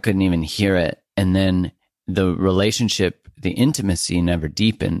I couldn't even hear it. And then the relationship, the intimacy never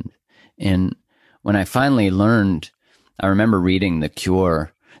deepened. And when I finally learned, I remember reading The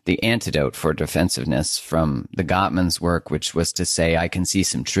Cure, the antidote for defensiveness from the Gottman's work, which was to say, I can see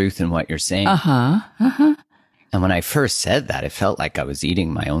some truth in what you're saying. And when I first said that, it felt like I was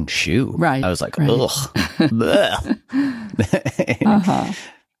eating my own shoe. Right. I was like, ugh.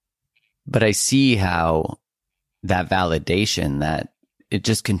 But I see how that validation, that it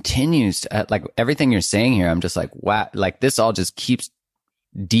just continues to, like everything you're saying here, I'm just like, wow, like this all just keeps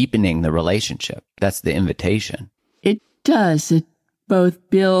deepening the relationship. That's the invitation. It does. It both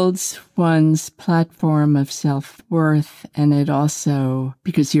builds one's platform of self-worth, and it also,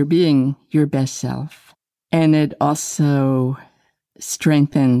 because you're being your best self, and it also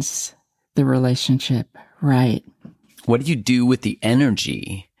strengthens the relationship. Right. What do you do with the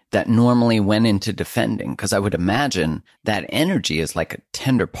energy that normally went into defending? Because I would imagine that energy is like a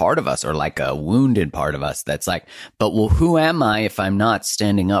tender part of us, or like a wounded part of us that's like, but well, who am I if I'm not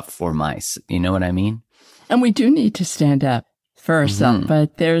standing up for you know what I mean? And we do need to stand up for ourselves,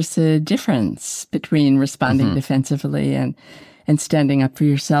 but there's a difference between responding defensively and standing up for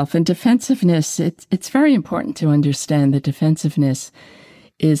yourself. And defensiveness, it's very important to understand that defensiveness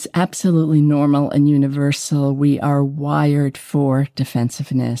is absolutely normal and universal. We are wired for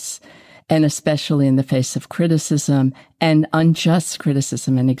defensiveness, and especially in the face of criticism and unjust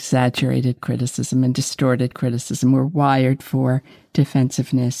criticism and exaggerated criticism and distorted criticism. We're wired for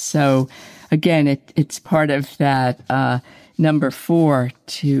defensiveness. So again, it's part of that number 3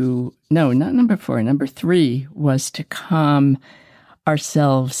 was to calm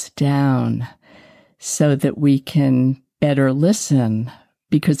ourselves down so that we can better listen.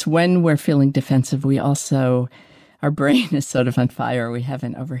 Because when we're feeling defensive, our brain is sort of on fire. We have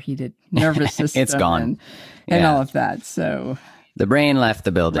an overheated nervous system. It's gone. And all of that. So the brain left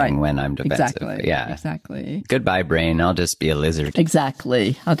the building when I'm defensive. Exactly. Yeah. Exactly. Goodbye, brain. I'll just be a lizard.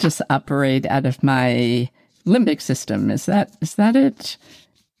 Exactly. I'll just operate out of my limbic system. Is that it?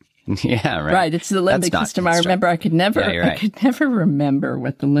 Yeah, right. Right. It's the limbic system. I remember I could never remember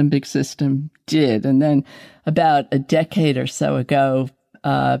what the limbic system did. And then about a decade or so ago,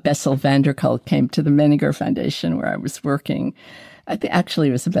 Bessel van der Kolk came to the Menninger Foundation where I was working. I think actually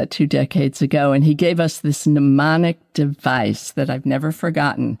it was about 2 decades ago. And he gave us this mnemonic device that I've never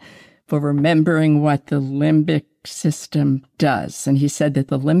forgotten for remembering what the limbic system does. And he said that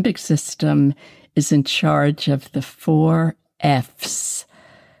the limbic system is in charge of the 4 F's: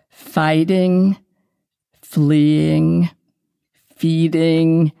 fighting, fleeing,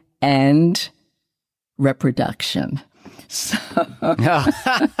 feeding, and reproduction. So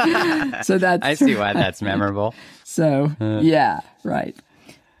that's... I see why that's memorable. So, yeah, right.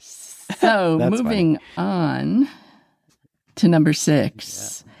 So moving on to number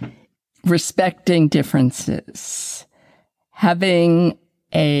 6, respecting differences. Having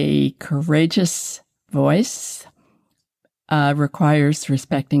a courageous voice requires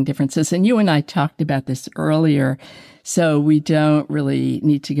respecting differences. And you and I talked about this earlier, so we don't really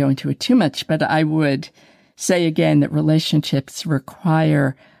need to go into it too much, but I would say again that relationships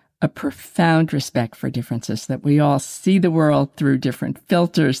require a profound respect for differences, that we all see the world through different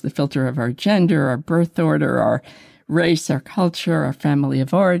filters, the filter of our gender, our birth order, our race, our culture, our family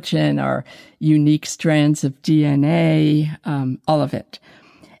of origin, our unique strands of DNA, all of it.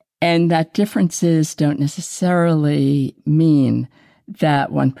 And that differences don't necessarily mean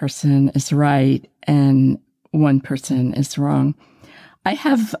that one person is right and one person is wrong. I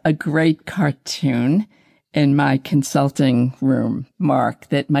have a great cartoon in my consulting room, Mark,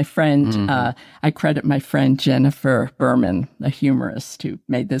 that my friend, I credit my friend Jennifer Berman, a humorist who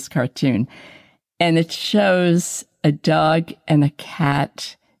made this cartoon. And it shows a dog and a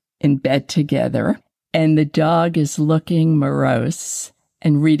cat in bed together. And the dog is looking morose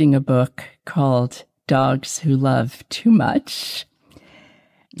and reading a book called Dogs Who Love Too Much.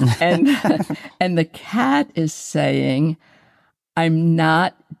 And, and the cat is saying, I'm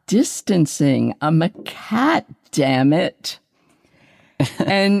not distancing. I'm a cat, damn it.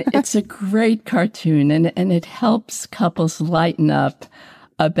 And it's a great cartoon, and it helps couples lighten up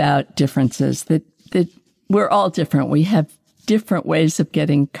about differences, that we're all different. We have different ways of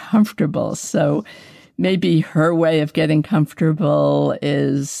getting comfortable. So maybe her way of getting comfortable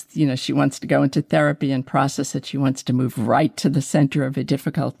is, she wants to go into therapy and process it. She wants to move right to the center of a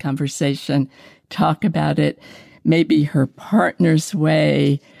difficult conversation, talk about it. Maybe her partner's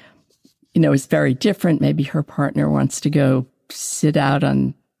way, is very different. Maybe her partner wants to go sit out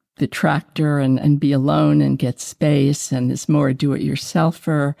on the tractor and be alone and get space and is more a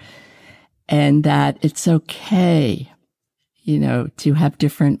do-it-yourselfer. And that it's okay, to have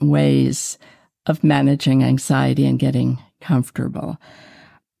different ways of managing anxiety and getting comfortable.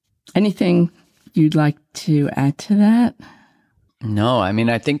 Anything you'd like to add to that? No,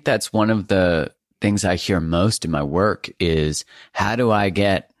 I think that's one of the things I hear most in my work is, how do I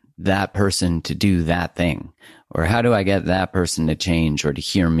get that person to do that thing? Or how do I get that person to change or to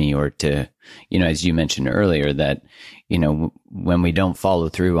hear me, or to, as you mentioned earlier, that, when we don't follow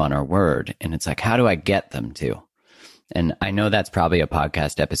through on our word, and it's like, how do I get them to? And I know that's probably a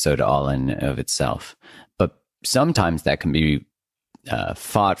podcast episode all in of itself, but sometimes that can be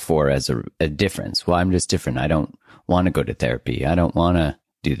fought for as a difference. Well, I'm just different. I don't want to go to therapy. I don't want to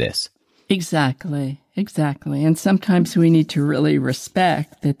do this. Exactly. And sometimes we need to really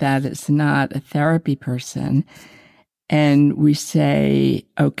respect that is not a therapy person. And we say,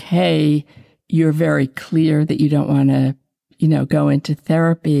 okay, you're very clear that you don't want to, go into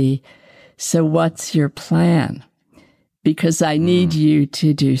therapy. So what's your plan? Because I need you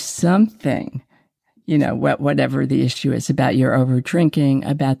to do something, whatever the issue is, about your over drinking,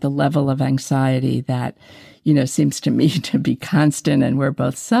 about the level of anxiety that, seems to me to be constant and we're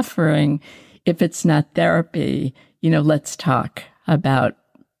both suffering. If it's not therapy, let's talk about,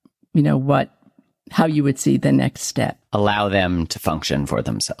 how you would see the next step. Allow them to function for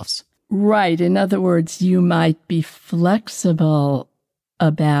themselves. Right. In other words, you might be flexible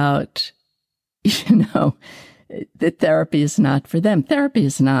about, that therapy is not for them. Therapy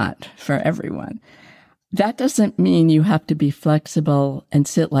is not for everyone. That doesn't mean you have to be flexible and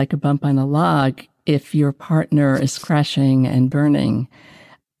sit like a bump on a log if your partner is crashing and burning,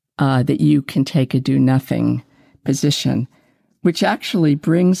 that you can take a do-nothing position, which actually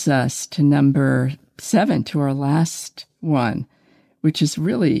brings us to number 7, to our last one, which is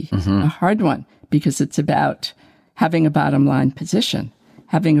really a hard one, because it's about having a bottom line position.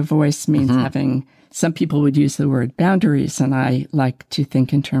 Having a voice means having, some people would use the word boundaries, and I like to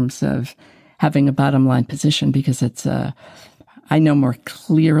think in terms of having a bottom line position, because it's I know more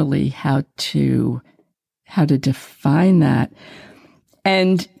clearly how to define that.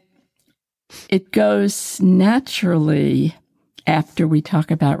 And it goes naturally after we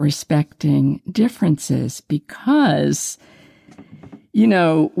talk about respecting differences, because,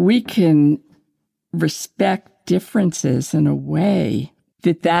 we can respect differences in a way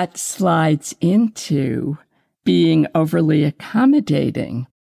that slides into being overly accommodating.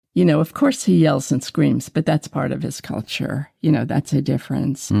 Of course he yells and screams, but that's part of his culture. That's a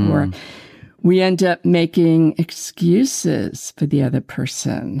difference. Or we end up making excuses for the other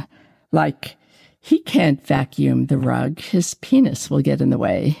person. Like, he can't vacuum the rug. His penis will get in the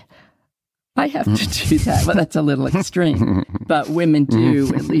way. I have to do that. Well, that's a little extreme, but women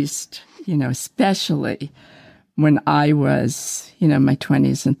do, at least, especially when I was, my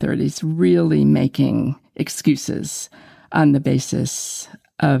 20s and 30s, really making excuses on the basis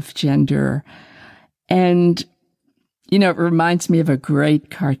of gender. And, it reminds me of a great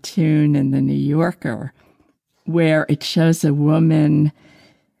cartoon in The New Yorker where it shows a woman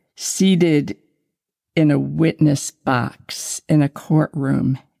seated in a witness box in a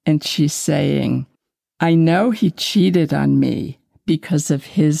courtroom, and she's saying, I know he cheated on me because of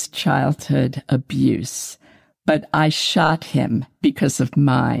his childhood abuse, but I shot him because of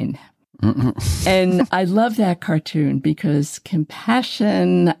mine. And I love that cartoon because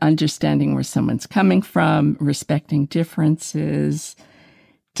compassion, understanding where someone's coming from, respecting differences,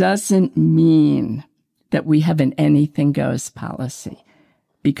 doesn't mean that we have an anything goes policy.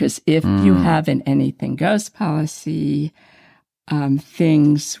 Because if you have an anything goes policy,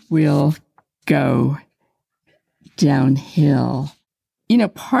 things will go downhill.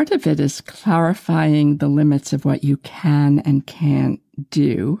 Part of it is clarifying the limits of what you can and can't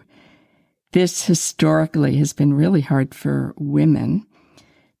do. This historically has been really hard for women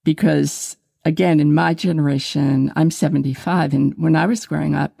because, again, in my generation, I'm 75, and when I was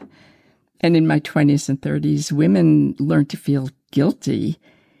growing up, and in my 20s and 30s, women learned to feel guilty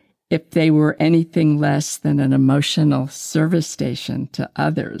if they were anything less than an emotional service station to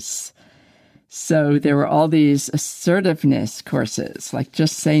others. So there were all these assertiveness courses, like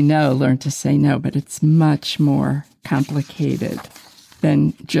just say no, learn to say no, but it's much more complicated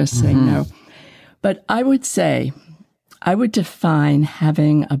than just saying no. But I would define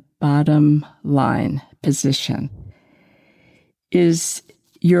having a bottom line position. Is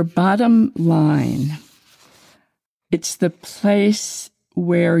your bottom line, it's the place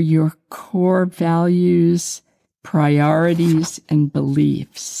where your core values, priorities, and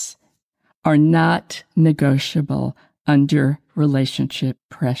beliefs are not negotiable under relationship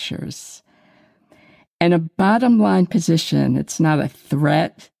pressures. And a bottom line position, it's not a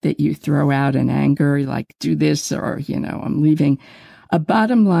threat that you throw out in anger, like do this or, I'm leaving. A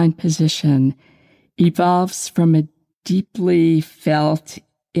bottom line position evolves from a deeply felt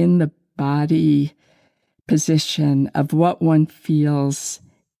in the body position of what one feels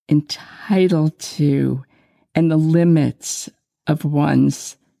entitled to and the limits of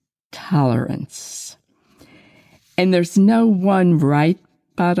one's tolerance. And there's no one right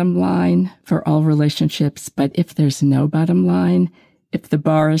bottom line for all relationships, but if there's no bottom line, if the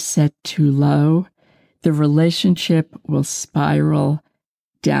bar is set too low, the relationship will spiral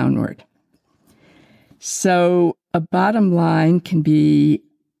downward. So a bottom line can be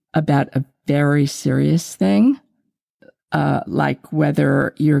about a very serious thing, like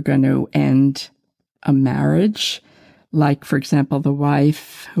whether you're going to end a marriage. Like, for example, the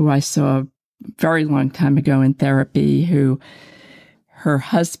wife who I saw a very long time ago in therapy, who her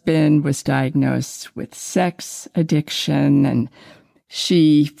husband was diagnosed with sex addiction, and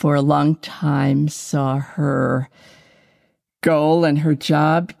she, for a long time, saw her goal and her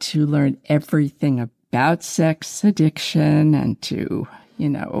job to learn everything about sex addiction and to,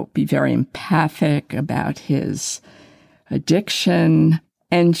 be very empathic about his addiction.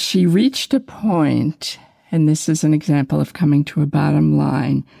 And she reached a point, and this is an example of coming to a bottom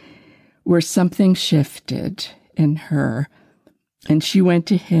line, where something shifted in her. And she went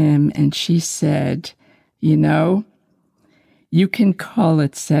to him and she said, you can call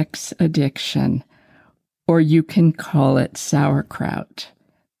it sex addiction or you can call it sauerkraut,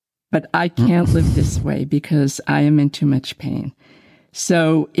 but I can't live this way because I am in too much pain.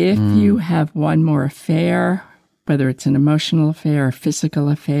 So if you have one more affair, whether it's an emotional affair or physical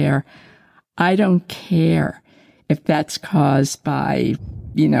affair, I don't care if that's caused by,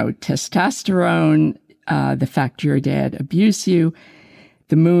 testosterone, the fact your dad abused you,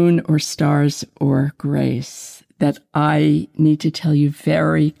 the moon or stars or grace, that I need to tell you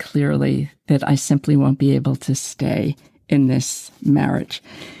very clearly that I simply won't be able to stay in this marriage.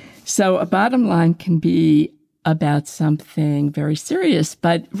 So a bottom line can be about something very serious,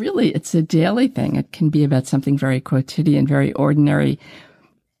 but really it's a daily thing. It can be about something very quotidian, very ordinary.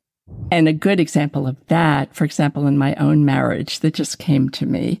 And a good example of that, for example, in my own marriage that just came to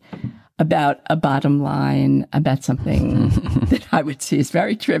me about a bottom line, about something that I would see as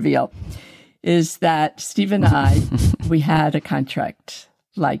very trivial, is that Steve and I, we had a contract.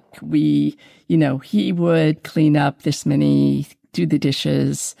 Like he would clean up this many, do the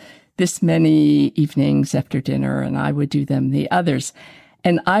dishes, this many evenings after dinner, and I would do them the others.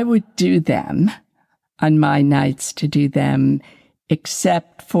 And I would do them on my nights to do them,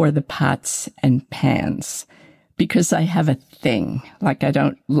 except for the pots and pans, because I have a thing, like I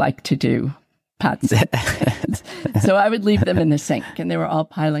don't like to do pots and pans. So I would leave them in the sink, and they were all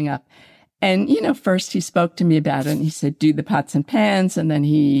piling up. And, first he spoke to me about it, and he said, do the pots and pans. And then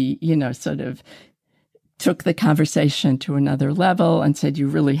he, sort of took the conversation to another level and said, you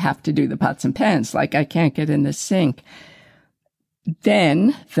really have to do the pots and pans. Like, I can't get in the sink.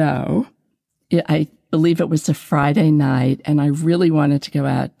 Then, though, I believe it was a Friday night, and I really wanted to go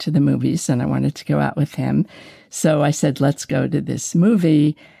out to the movies, and I wanted to go out with him. So I said, let's go to this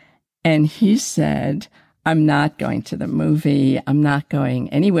movie. And he said, I'm not going to the movie. I'm not going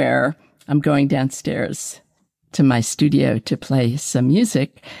anywhere. I'm going downstairs to my studio to play some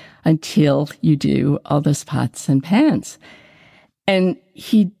music until you do all those pots and pans. And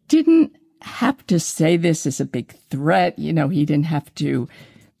he didn't have to say this as a big threat. He didn't have to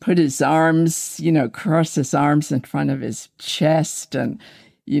put his arms, cross his arms in front of his chest and,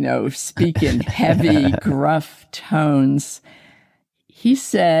 speak in heavy, gruff tones. He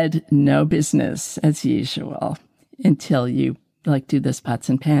said, no business as usual until you do this pots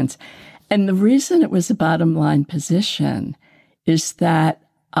and pans. And the reason it was a bottom line position is that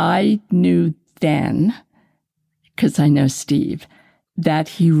I knew then, because I know Steve, that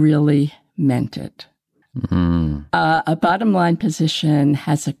he really meant it. Mm-hmm. A bottom line position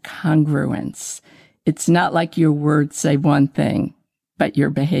has a congruence. It's not like your words say one thing, but your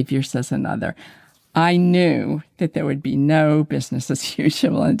behavior says another. I knew that there would be no business as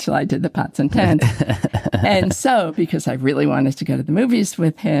usual until I did the pots and pans. And so, because I really wanted to go to the movies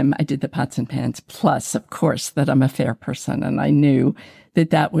with him, I did the pots and pans. Plus, of course, that I'm a fair person, and I knew that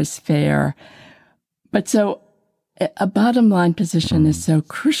that was fair. But so a bottom line position is so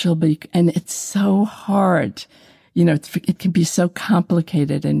crucial, and it's so hard. It can be so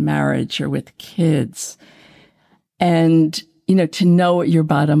complicated in marriage or with kids. And to know what your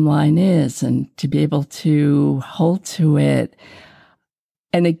bottom line is and to be able to hold to it.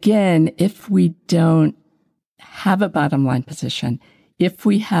 And again, if we don't have a bottom line position, if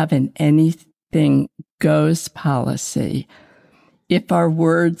we have an anything goes policy, if our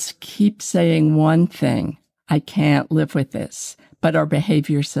words keep saying one thing, I can't live with this, but our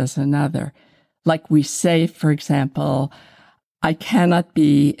behavior says another. Like we say, for example, I cannot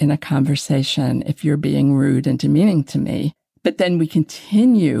be in a conversation if you're being rude and demeaning to me. But then we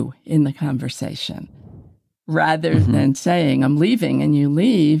continue in the conversation rather than saying, I'm leaving and you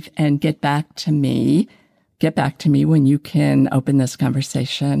leave and get back to me when you can open this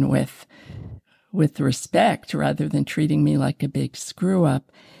conversation with respect rather than treating me like a big screw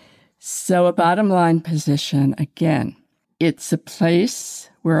up. So a bottom line position, again, it's a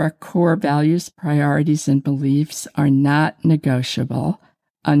place where our core values, priorities, and beliefs are not negotiable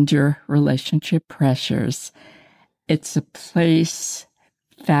under relationship pressures. It's a place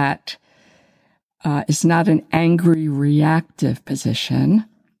that is not an angry, reactive position,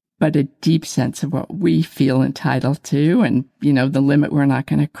 but a deep sense of what we feel entitled to and, the limit we're not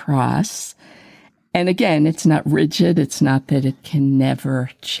going to cross. And again, it's not rigid. It's not that it can never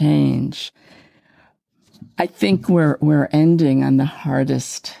change. I think we're ending on the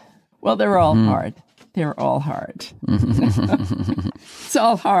hardest. Well, they're all hard. They're all hard. It's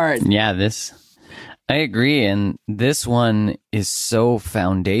all hard. Yeah, I agree. And this one is so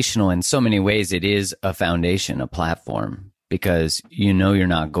foundational in so many ways. It is a foundation, a platform, because you're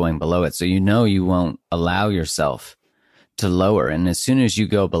not going below it. So you won't allow yourself to lower. And as soon as you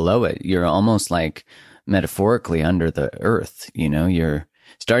go below it, you're almost like metaphorically under the earth. You're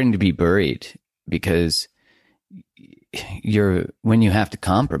starting to be buried because when you have to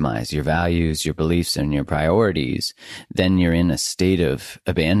compromise your values, your beliefs, and your priorities, then you're in a state of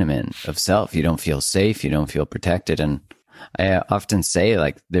abandonment of self. You don't feel safe. You don't feel protected. And I often say,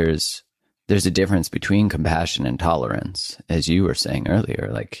 there's a difference between compassion and tolerance, as you were saying earlier.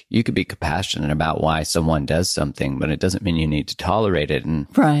 You could be compassionate about why someone does something, but it doesn't mean you need to tolerate it. And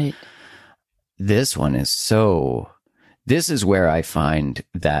right. This one is this is where I find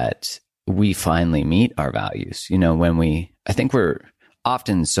that we finally meet our values. I think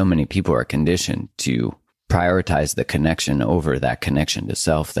so many people are conditioned to prioritize the connection over that connection to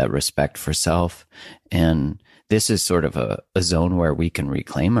self, that respect for self. And this is sort of a zone where we can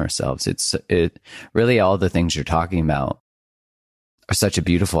reclaim ourselves. It really, all the things you're talking about are such a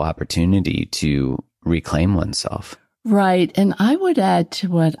beautiful opportunity to reclaim oneself. Right. And I would add to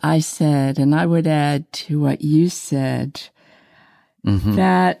what I said, and I would add to what you said,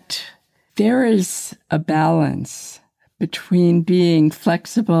 that there is a balance between being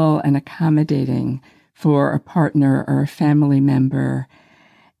flexible and accommodating for a partner or a family member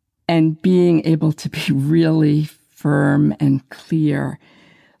and being able to be really firm and clear.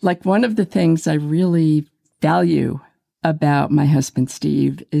 One of the things I really value about my husband,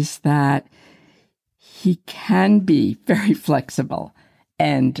 Steve, is that he can be very flexible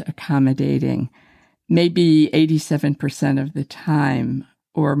and accommodating, maybe 87% of the time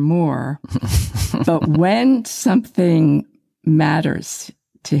or more. But when something matters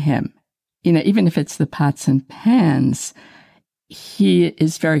to him, even if it's the pots and pans, he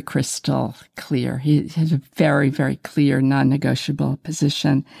is very crystal clear. He has a very, very clear, non-negotiable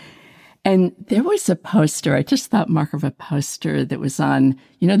position. And there was a poster, I just thought, Mark, of a poster that was on,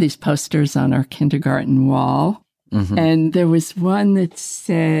 these posters on our kindergarten wall. And there was one that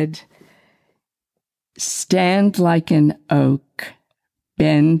said, "Stand like an oak,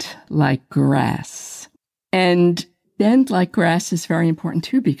 bend like grass." And bend like grass is very important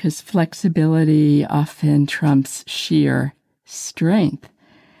too, because flexibility often trumps sheer strength.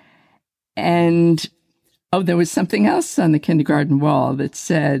 And there was something else on the kindergarten wall that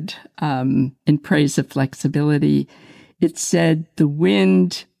said, in praise of flexibility, it said, "The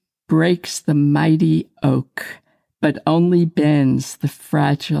wind breaks the mighty oak, but only bends the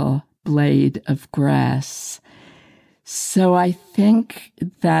fragile blade of grass." So I think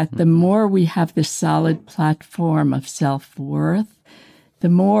that the more we have this solid platform of self-worth, the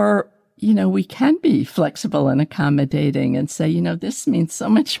more, we can be flexible and accommodating and say, this means so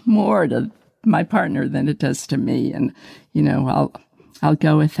much more to my partner than it does to me. And, I'll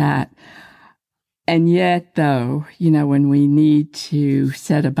go with that. And yet, though, when we need to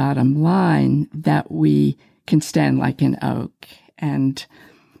set a bottom line, that we can stand like an oak. And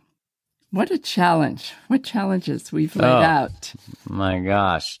what a challenge. What challenges we've laid out. My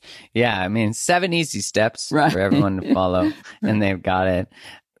gosh. Yeah, 7 easy steps for everyone to follow, and they've got it.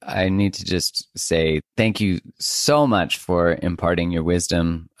 I need to just say thank you so much for imparting your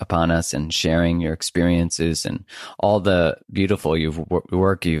wisdom upon us and sharing your experiences and all the beautiful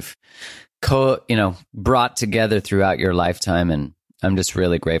work you've brought together throughout your lifetime. And I'm just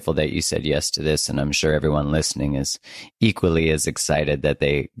really grateful that you said yes to this. And I'm sure everyone listening is equally as excited that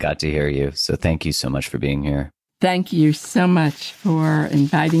they got to hear you. So thank you so much for being here. Thank you so much for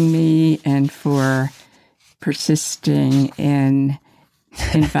inviting me and for persisting in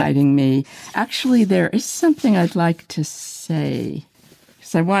inviting me. Actually, there is something I'd like to say,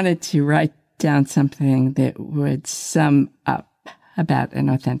 because I wanted to write down something that would sum up about an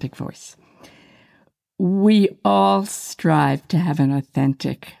authentic voice. We all strive to have an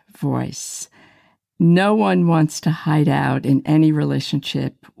authentic voice. No one wants to hide out in any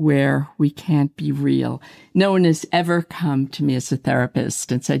relationship where we can't be real. No one has ever come to me as a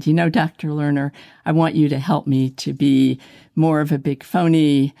therapist and said, Dr. Lerner, I want you to help me to be more of a big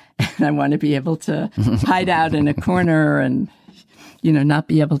phony, and I want to be able to hide out in a corner and, not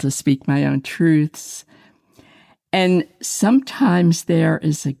be able to speak my own truths. And sometimes there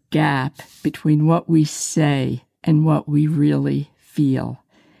is a gap between what we say and what we really feel.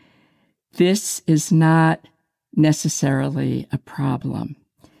 This is not necessarily a problem.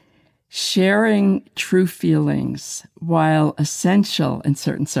 Sharing true feelings, while essential in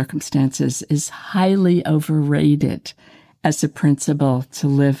certain circumstances, is highly overrated as a principle to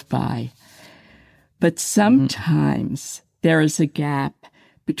live by. But sometimes there is a gap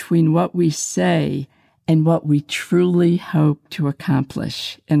between what we say and what we truly hope to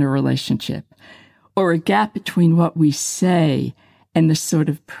accomplish in a relationship, or a gap between what we say and the sort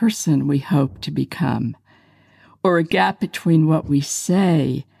of person we hope to become, or a gap between what we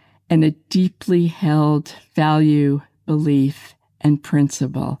say and a deeply held value, belief, and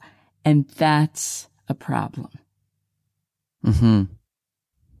principle. And that's a problem.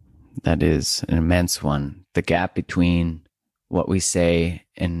 That is an immense one. The gap between what we say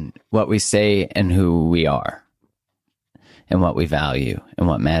and who we are and what we value and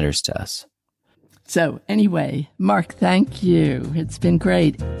what matters to us. So anyway, Mark, thank you. It's been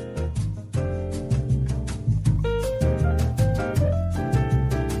great.